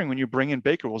considering when you bring in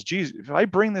Baker was, geez, if I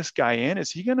bring this guy in,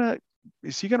 is he gonna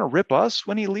rip us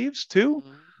when he leaves too?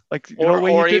 Like,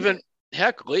 or even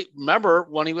heck, remember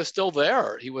when he was still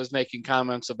there, he was making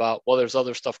comments about, well, there's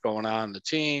other stuff going on in the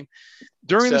team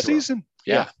during the season.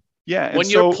 Yeah. And when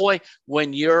you're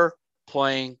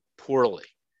playing poorly,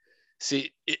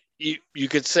 see, you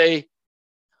could say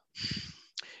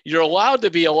you're allowed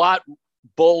to be a lot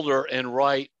bolder and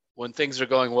right when things are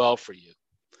going well for you.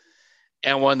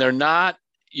 And when they're not,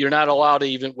 you're not allowed to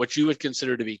even what you would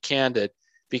consider to be candid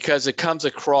because it comes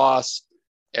across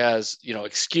as, you know,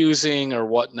 excusing or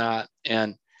whatnot.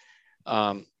 And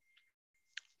I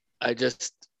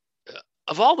just,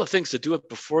 of all the things to do it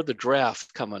before the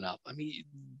draft coming up, I mean,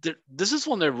 this is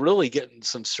when they're really getting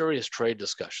some serious trade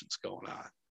discussions going on.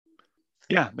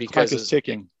 Yeah, because it's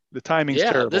ticking. The timing's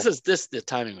terrible. The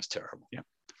timing was terrible. Yeah.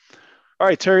 All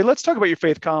right, Terry, let's talk about your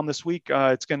faith column this week.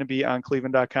 It's going to be on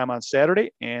cleveland.com on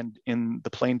Saturday and in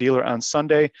the Plain Dealer on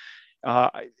Sunday.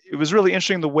 It was really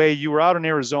interesting the way you were out in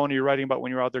Arizona. You're writing about when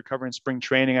you were out there covering spring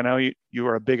training. I know you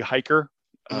were a big hiker,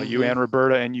 you and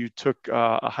Roberta, and you took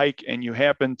a hike and you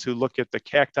happened to look at the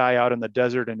cacti out in the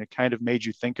desert, and it kind of made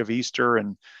you think of Easter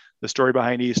and the story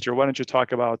behind Easter. Why don't you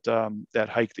talk about that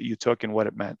hike that you took and what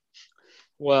it meant?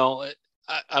 Well,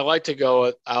 I like to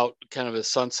go out kind of as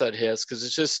sunset hits, because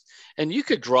it's just, and you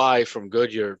could drive from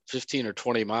Goodyear 15 or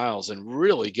 20 miles and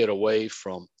really get away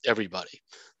from everybody,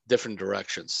 different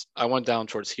directions. I went down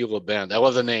towards Gila Bend. I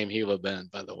love the name Gila Bend,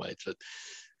 by the way. It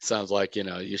sounds like,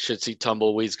 you should see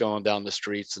tumbleweeds going down the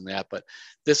streets and that, but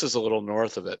this is a little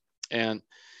north of it. And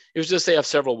it was just, they have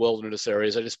several wilderness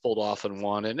areas. I just pulled off in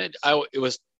one, and I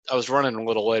was running a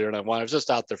little later than I was just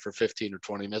out there for 15 or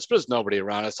 20 minutes, but there's nobody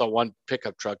around. I saw one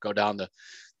pickup truck go down the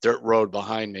dirt road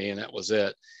behind me, and that was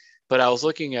it. But I was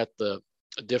looking at the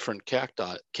different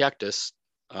cactus,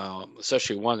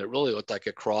 especially one that really looked like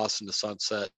a cross in the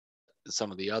sunset and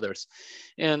some of the others.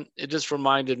 And it just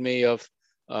reminded me of,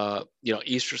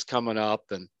 Easter's coming up,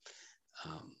 and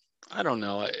I don't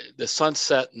know, the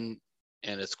sunset and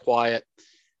it's quiet.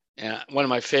 And one of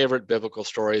my favorite biblical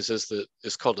stories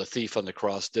is called "The Thief on the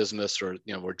Cross," Dismas, or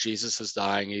where Jesus is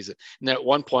dying. And at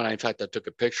one point, I took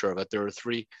a picture of it. There were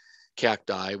 3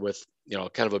 cacti with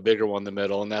kind of a bigger one in the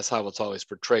middle, and that's how it's always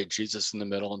portrayed: Jesus in the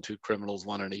middle and 2 criminals,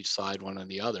 one on each side, one on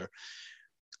the other.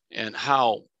 And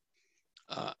how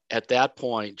at that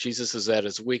point Jesus is at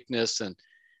his weakness, and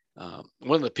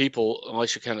one of the people,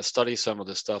 unless you kind of study some of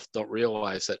this stuff, don't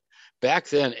realize that back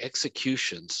then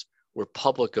executions were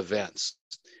public events.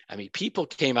 I mean, people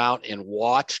came out and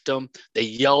watched them. They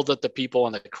yelled at the people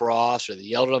on the cross, or they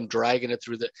yelled at them dragging it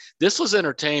through this was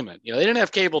entertainment. They didn't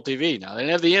have cable TV now. They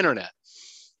didn't have the internet.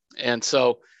 And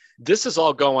so this is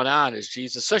all going on as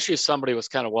Jesus, especially if somebody was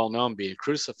kind of well-known, being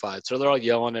crucified. So they're all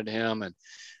yelling at him and,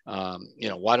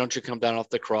 why don't you come down off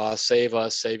the cross? Save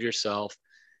us, save yourself.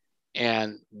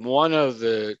 And one of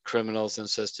the criminals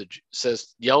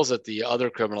yells at the other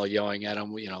criminal, yelling at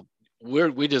him,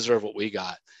 we deserve what we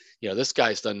got. This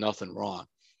guy's done nothing wrong.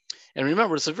 And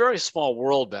remember, it's a very small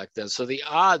world back then. So the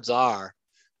odds are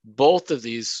both of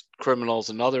these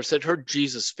criminals and others had heard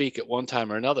Jesus speak at one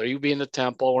time or another. He'd be in the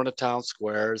temple or in the town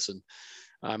squares.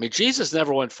 And Jesus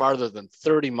never went farther than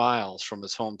 30 miles from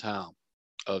his hometown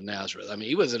of Nazareth. I mean,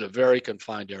 he was in a very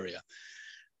confined area.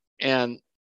 And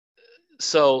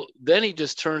so then he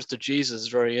just turns to Jesus.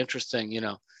 Very interesting,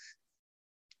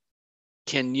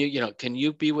 can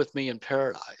you be with me in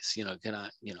paradise? Can I,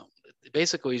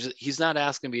 basically he's not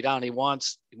asking to be down. He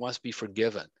wants to be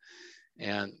forgiven.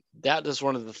 And that is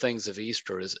one of the things of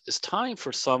Easter is time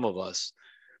for some of us.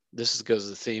 This is because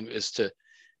the theme is to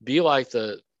be like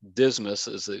the Dismas,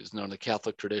 as is known in the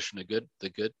Catholic tradition, the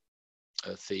good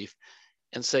thief,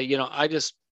 and say, I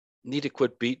just need to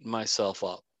quit beating myself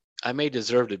up. I may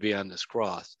deserve to be on this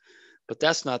cross, but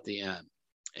that's not the end.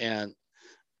 And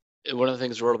one of the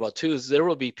things I wrote about too is there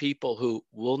will be people who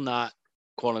will not,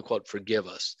 quote unquote, forgive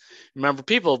us. Remember,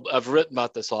 people have written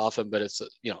about this often, but it's,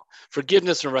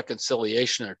 forgiveness and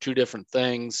reconciliation are 2 different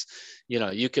things.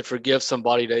 You could forgive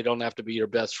somebody. They don't have to be your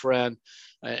best friend.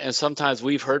 And sometimes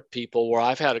we've hurt people where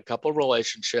I've had a couple of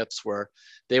relationships where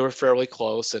they were fairly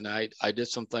close and I did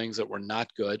some things that were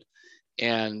not good,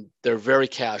 and they're very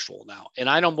casual now. And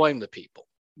I don't blame the people,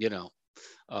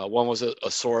 One was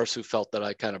a source who felt that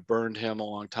I kind of burned him a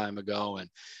long time ago.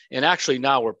 And actually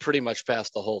now we're pretty much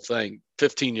past the whole thing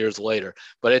 15 years later,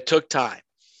 but it took time.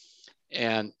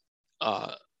 And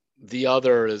the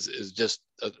other is just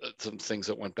some things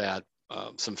that went bad,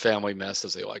 some family mess,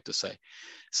 as they like to say.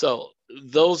 So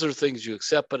those are things you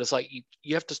accept, but it's like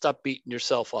you have to stop beating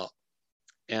yourself up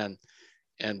and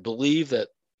believe that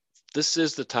this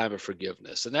is the time of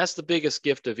forgiveness. And that's the biggest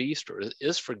gift of Easter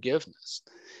is forgiveness.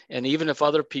 And even if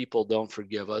other people don't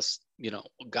forgive us,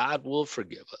 God will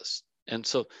forgive us. And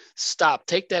so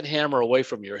take that hammer away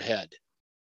from your head.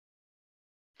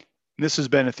 This has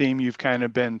been a theme you've kind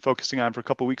of been focusing on for a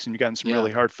couple of weeks, and you've gotten some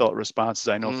really heartfelt responses,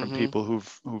 I know, from people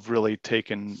who've really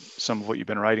taken some of what you've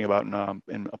been writing about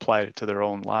and applied it to their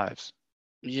own lives.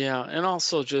 Yeah. And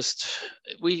also just,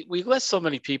 we let so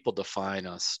many people define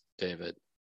us, David,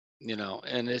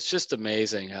 and it's just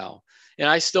amazing how, and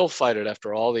I still fight it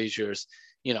after all these years,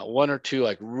 1 or 2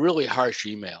 like really harsh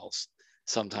emails.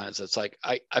 Sometimes it's like,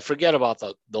 I forget about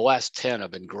the last 10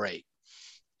 have been great.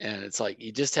 And it's like,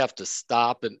 you just have to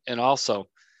stop. And also,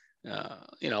 a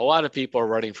lot of people are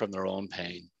running from their own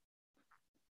pain.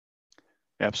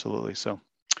 Absolutely. So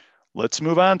let's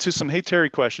move on to some Hey Terry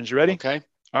questions. You ready? Okay.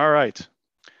 All right.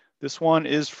 This one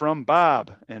is from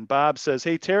Bob. And Bob says,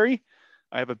 Hey Terry,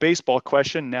 I have a baseball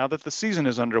question now that the season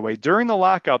is underway. During the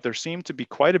lockout, there seemed to be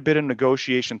quite a bit of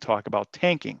negotiation talk about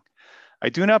tanking. I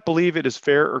do not believe it is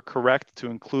fair or correct to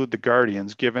include the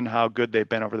Guardians, given how good they've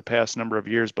been over the past number of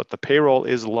years, but the payroll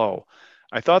is low.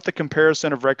 I thought the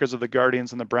comparison of records of the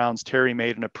Guardians and the Browns Terry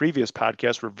made in a previous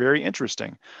podcast were very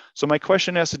interesting. So my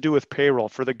question has to do with payroll.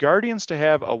 For the Guardians to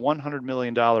have a $100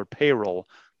 million payroll,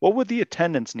 what would the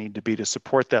attendance need to be to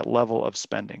support that level of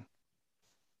spending?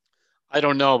 I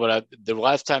don't know, but the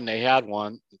last time they had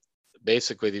one,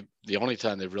 basically the only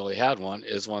time they've really had one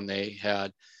is when they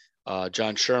had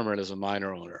John Sherman as a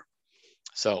minor owner.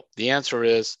 So the answer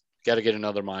is got to get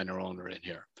another minor owner in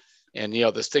here. And,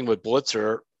 this thing with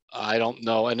Blitzer, I don't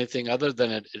know anything other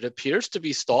than it appears to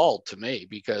be stalled to me,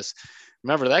 because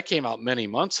remember that came out many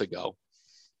months ago,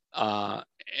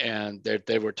 and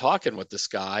they were talking with this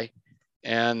guy,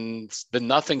 and it's been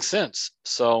nothing since.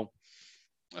 So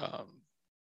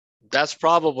that's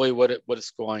probably what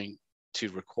it's going to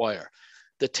require.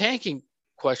 The tanking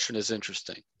question is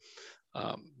interesting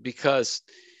because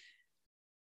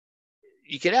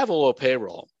you could have a low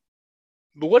payroll,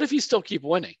 but what if you still keep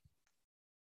winning?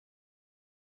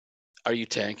 Are you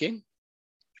tanking?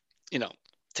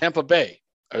 Tampa Bay,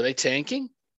 are they tanking?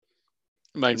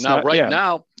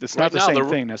 Now, it's not the same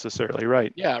thing necessarily,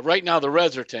 right? Yeah, right now the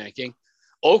Reds are tanking.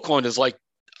 Oakland is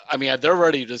they're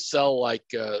ready to sell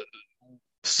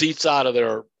seats out of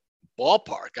their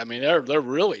ballpark. They're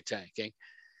really tanking.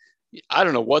 I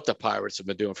don't know what the Pirates have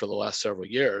been doing for the last several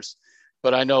years,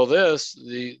 but I know this: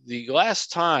 the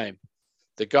last time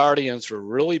the Guardians were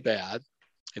really bad,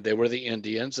 they were the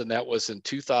Indians, and that was in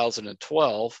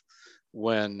 2012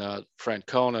 when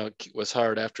Francona was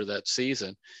hired after that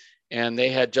season, and they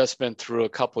had just been through a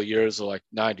couple of years of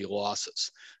 90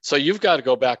 losses. So you've got to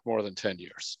go back more than 10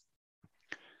 years.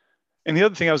 And the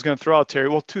other thing I was going to throw out, Terry,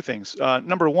 well, two things.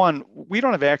 Number one, we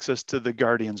don't have access to the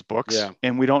Guardians books,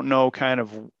 and we don't know kind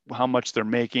of how much they're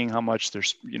making, how much they're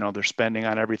spending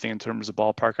on everything in terms of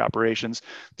ballpark operations.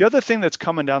 The other thing that's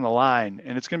coming down the line,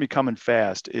 and it's going to be coming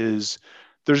fast, is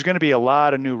there's going to be a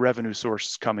lot of new revenue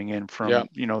sources coming in from,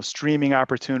 streaming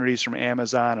opportunities from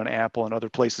Amazon and Apple and other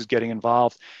places getting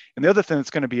involved. And the other thing that's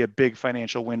going to be a big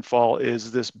financial windfall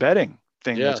is this betting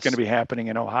thing that's going to be happening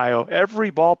in Ohio. Every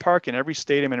ballpark and every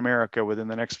stadium in America within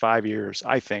the next 5 years,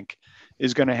 I think,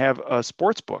 is going to have a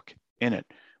sports book in it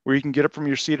where you can get up from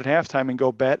your seat at halftime and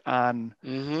go bet on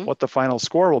what the final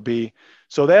score will be.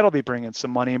 So that'll be bringing some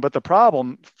money. But the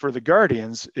problem for the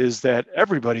Guardians is that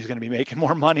everybody's going to be making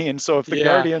more money. And so if the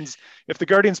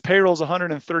Guardians payroll is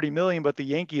 130 million, but the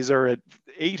Yankees are at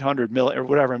 800 million or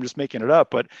whatever, I'm just making it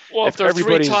up. But if they're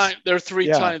three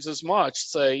times as much,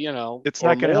 say, it's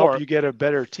not going to help you get a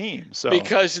better team. So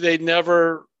because they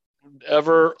never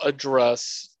ever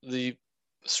address the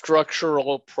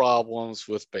structural problems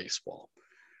with baseball.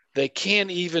 They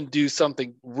can't even do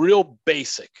something real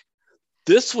basic.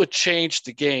 This would change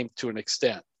the game to an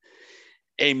extent.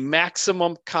 A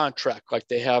maximum contract like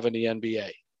they have in the NBA.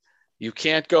 You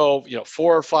can't go,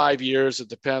 4 or 5 years. It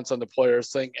depends on the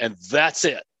player's thing. And that's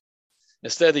it.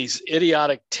 Instead of these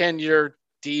idiotic 10-year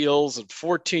deals and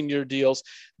 14-year deals,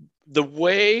 the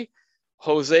way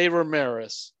Jose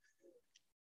Ramirez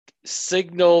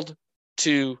signaled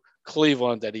to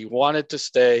Cleveland that he wanted to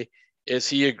stay is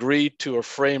he agreed to a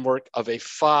framework of a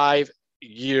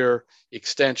 5-year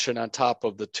extension on top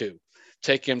of the 2,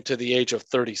 take him to the age of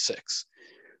 36.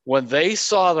 When they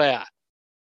saw that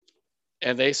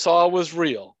and they saw it was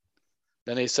real,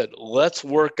 then they said, let's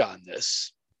work on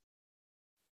this.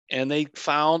 And they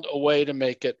found a way to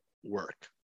make it work.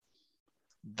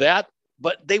 But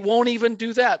they won't even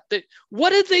do that. What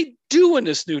did they do in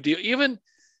this new deal? Even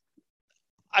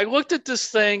I looked at this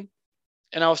thing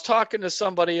and I was talking to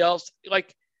somebody else,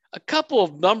 a couple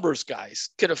of numbers guys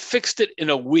could have fixed it in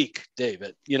a week,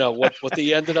 David, what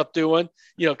they ended up doing,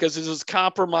 because it was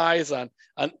compromise on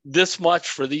this much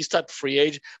for these type of free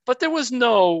agents, but there was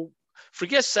no,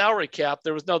 forget salary cap.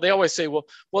 They always say, well,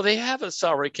 they have a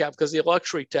salary cap because of the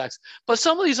luxury tax, but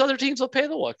some of these other teams will pay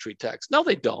the luxury tax. No,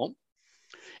 they don't.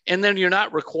 And then you're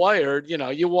not required,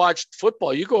 you watch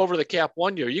football, you go over the cap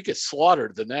one year, you get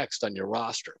slaughtered the next on your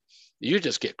roster. You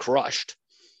just get crushed.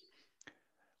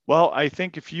 Well, I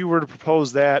think if you were to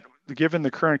propose that, given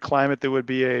the current climate, there would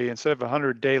be instead of a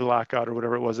 100-day lockout or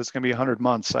whatever it was, it's going to be 100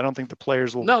 months. I don't think the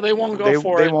players will. No, they won't go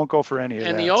for it. They won't go for any of that.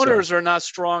 And the owners are not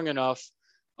strong enough,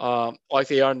 like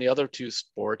they are in the other two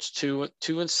sports, to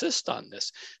insist on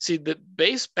this. See, the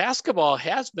basketball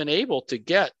has been able to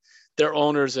get their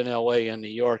owners in LA and New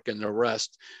York and the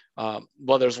rest.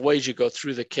 Well, there's ways you go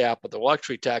through the cap with the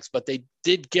luxury tax, but they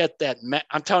did get that.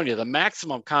 I'm telling you, the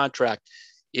maximum contract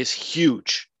is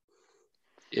huge.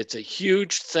 It's a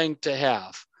huge thing to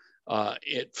have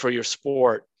for your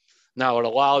sport. Now it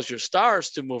allows your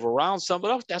stars to move around some,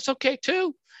 but that's okay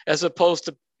too, as opposed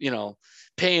to,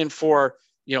 paying for,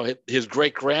 his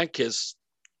great grandkids'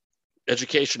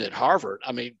 education at Harvard.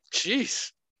 I mean,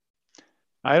 geez.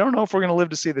 I don't know if we're going to live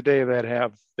to see the day of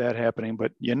that happening,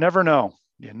 but you never know.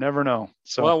 You never know.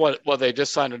 So well, they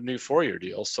just signed a new 4-year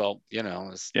deal, so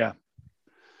yeah,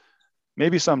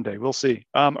 maybe someday we'll see.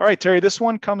 All right, Terry, this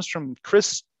one comes from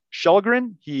Chris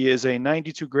Shulgren. He is a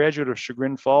 92 graduate of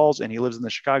Chagrin Falls, and he lives in the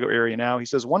Chicago area now. He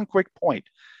says, one quick point.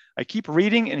 I keep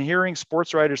reading and hearing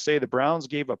sports writers say the Browns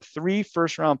gave up 3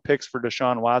 first-round picks for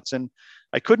Deshaun Watson.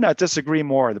 I could not disagree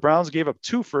more. The Browns gave up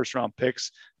 2 first-round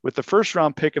picks. With the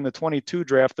first-round pick in the 22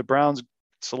 draft, the Browns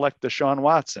select Deshaun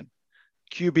Watson,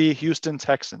 QB, Houston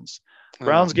Texans.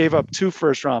 Browns gave up 2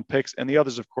 first-round picks, and the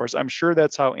others, of course. I'm sure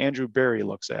that's how Andrew Berry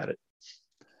looks at it.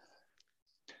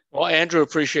 Well, Andrew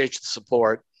appreciates the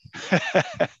support.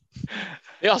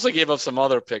 He also gave up some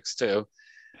other picks, too.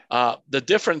 The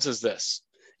difference is this.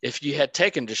 If you had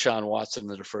taken Deshaun Watson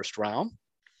in the first round,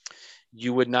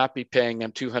 you would not be paying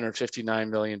him $259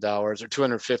 million or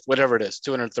 $250, whatever it is,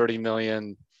 $230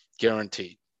 million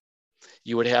guaranteed.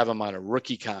 You would have him on a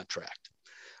rookie contract.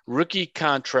 Rookie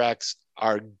contracts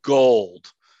are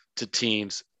gold to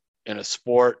teams in a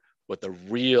sport with a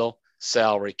real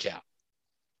salary cap.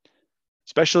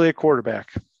 Especially a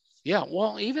quarterback. Yeah,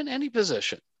 well, even any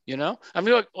position, I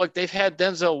mean, like they've had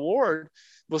Denzel Ward.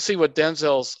 We'll see what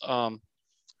Denzel's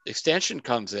extension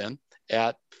comes in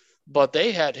at, but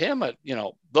they had him at,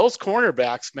 those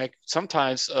cornerbacks make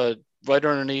sometimes right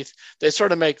underneath, they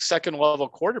sort of make second level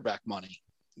quarterback money,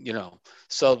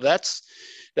 so that's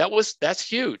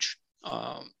huge.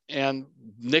 And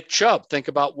Nick Chubb, think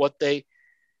about what they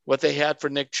had for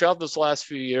Nick Chubb this last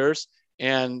few years.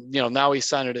 And, now he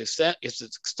signed his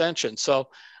extension. So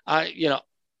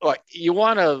you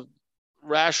want to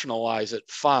rationalize it,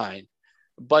 fine,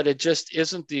 but it just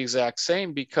isn't the exact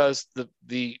same, because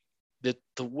the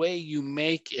way you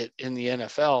make it in the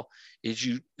NFL is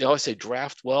they always say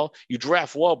draft well. You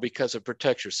draft well because it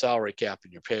protects your salary cap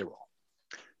and your payroll.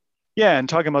 Yeah, and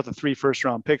talking about the 3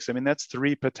 first-round picks, I mean, that's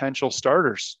 3 potential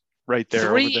starters right there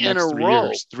over the next 3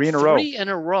 years. 3 in a row. 3 in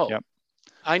a row. Yep.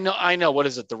 I know. What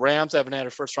is it? The Rams haven't had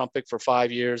a first-round pick for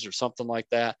 5 years or something like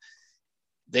that.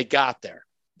 They got there.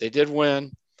 They did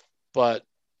win, but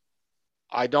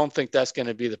I don't think that's going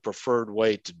to be the preferred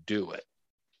way to do it.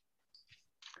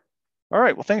 All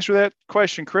right. Well, thanks for that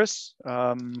question, Chris.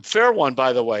 Fair one,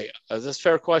 by the way. This is a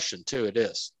fair question too. It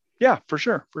is. Yeah, for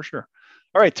sure.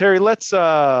 All right, Terry, let's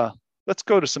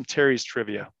go to some Terry's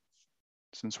trivia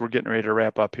since we're getting ready to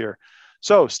wrap up here.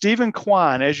 So Stephen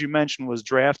Kwan, as you mentioned, was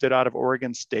drafted out of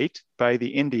Oregon State by the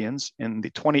Indians in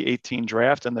the 2018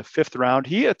 draft in the 5th round.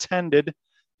 He attended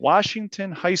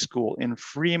Washington High School in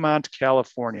Fremont,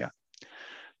 California.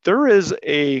 There is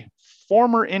a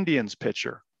former Indians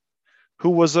pitcher who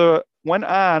went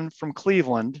on from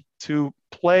Cleveland to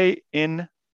play in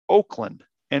Oakland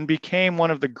and became one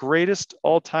of the greatest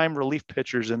all-time relief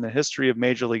pitchers in the history of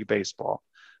Major League Baseball.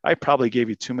 I probably gave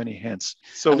you too many hints.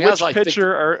 So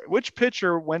which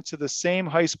pitcher went to the same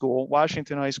high school,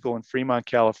 Washington High School in Fremont,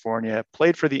 California,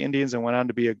 played for the Indians and went on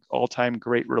to be an all-time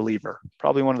great reliever?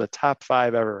 Probably one of the top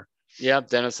 5 ever. Yeah,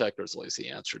 Dennis Eckersley is the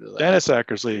answer to that. Dennis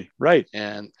Eckersley, right.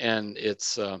 And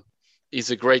it's he's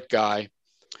a great guy.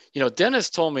 Dennis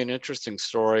told me an interesting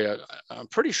story. I'm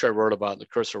pretty sure I wrote about in the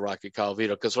Curse of Rocky Colavito,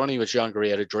 because when he was younger,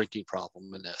 he had a drinking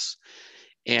problem in this.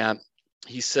 And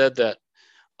he said that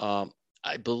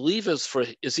I believe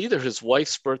it's either his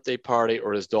wife's birthday party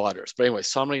or his daughter's. But anyway,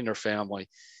 somebody in their family,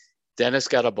 Dennis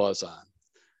got a buzz on.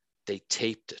 They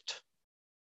taped it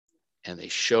and they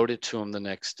showed it to him the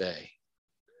next day.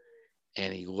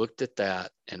 And he looked at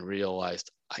that and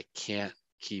realized, I can't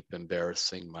keep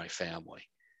embarrassing my family.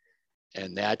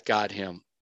 And that got him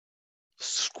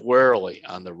squarely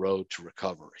on the road to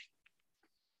recovery.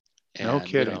 And, no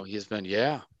kidding. He's been,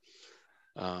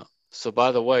 so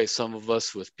by the way, some of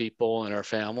us with people in our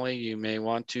family, you may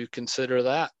want to consider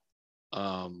that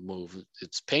move.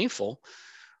 It's painful,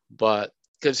 but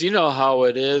because you know how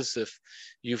it is, if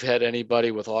you've had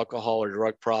anybody with alcohol or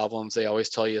drug problems, they always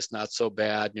tell you it's not so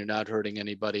bad and you're not hurting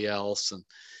anybody else, and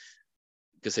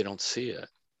because they don't see it.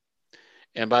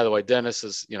 And by the way, Dennis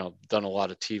has, done a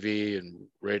lot of TV and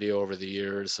radio over the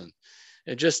years,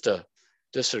 and just a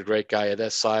great guy. He had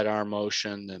that sidearm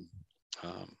motion, and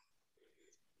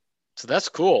so that's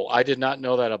cool. I did not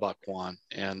know that about Kwan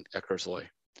and Eckersley.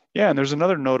 Yeah, and there's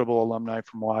another notable alumni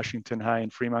from Washington High in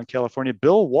Fremont, California.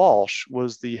 Bill Walsh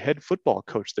was the head football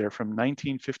coach there from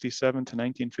 1957 to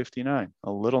 1959.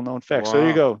 A little known fact. Wow. So there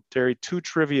you go, Terry. 2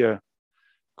 trivia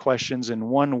questions in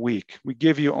 1 week. We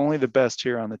give you only the best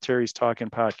here on the Terry's Talking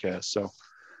podcast. So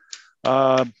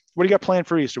what do you got planned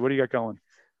for Easter? What do you got going?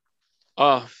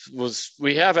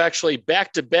 We have actually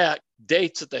back-to-back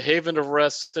dates at the Haven of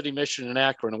Rest City Mission in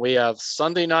Akron. We have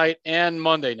Sunday night and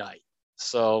Monday night.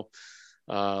 So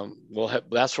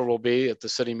that's where we'll be at the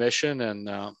City Mission. And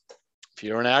if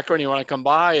you're in Akron, you want to come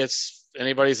by,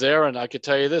 anybody's there. And I could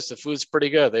tell you this, the food's pretty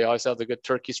good. They always have the good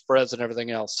turkey spreads and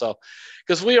everything else. So,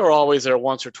 because we are always there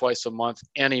once or twice a month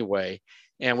anyway.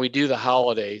 And we do the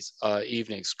holidays,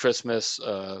 evenings, Christmas,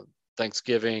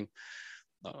 Thanksgiving,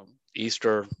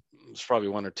 Easter. There's probably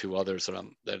one or two others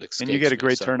that escapes. And you get a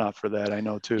great turnout for that, I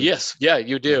know too. Yes, yeah,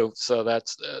 you do. So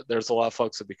there's a lot of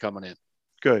folks that be coming in.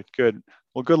 Good.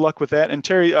 Well, good luck with that. And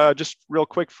Terry, just real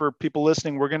quick for people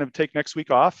listening, we're going to take next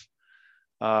week off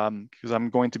because I'm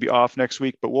going to be off next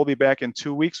week, but we'll be back in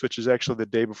 2 weeks, which is actually the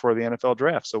day before the NFL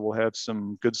draft. So we'll have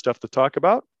some good stuff to talk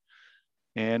about.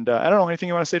 And I don't know, anything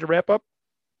you want to say to wrap up?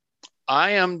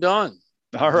 I am done.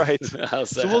 All right.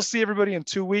 So we'll see everybody in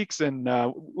 2 weeks. And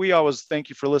we always thank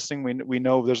you for listening. We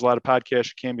know there's a lot of podcasts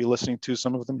you can be listening to.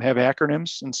 Some of them have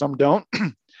acronyms and some don't.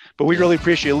 But we really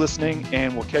appreciate listening.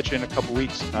 And we'll catch you in a couple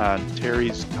weeks on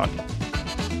Terry's Talking.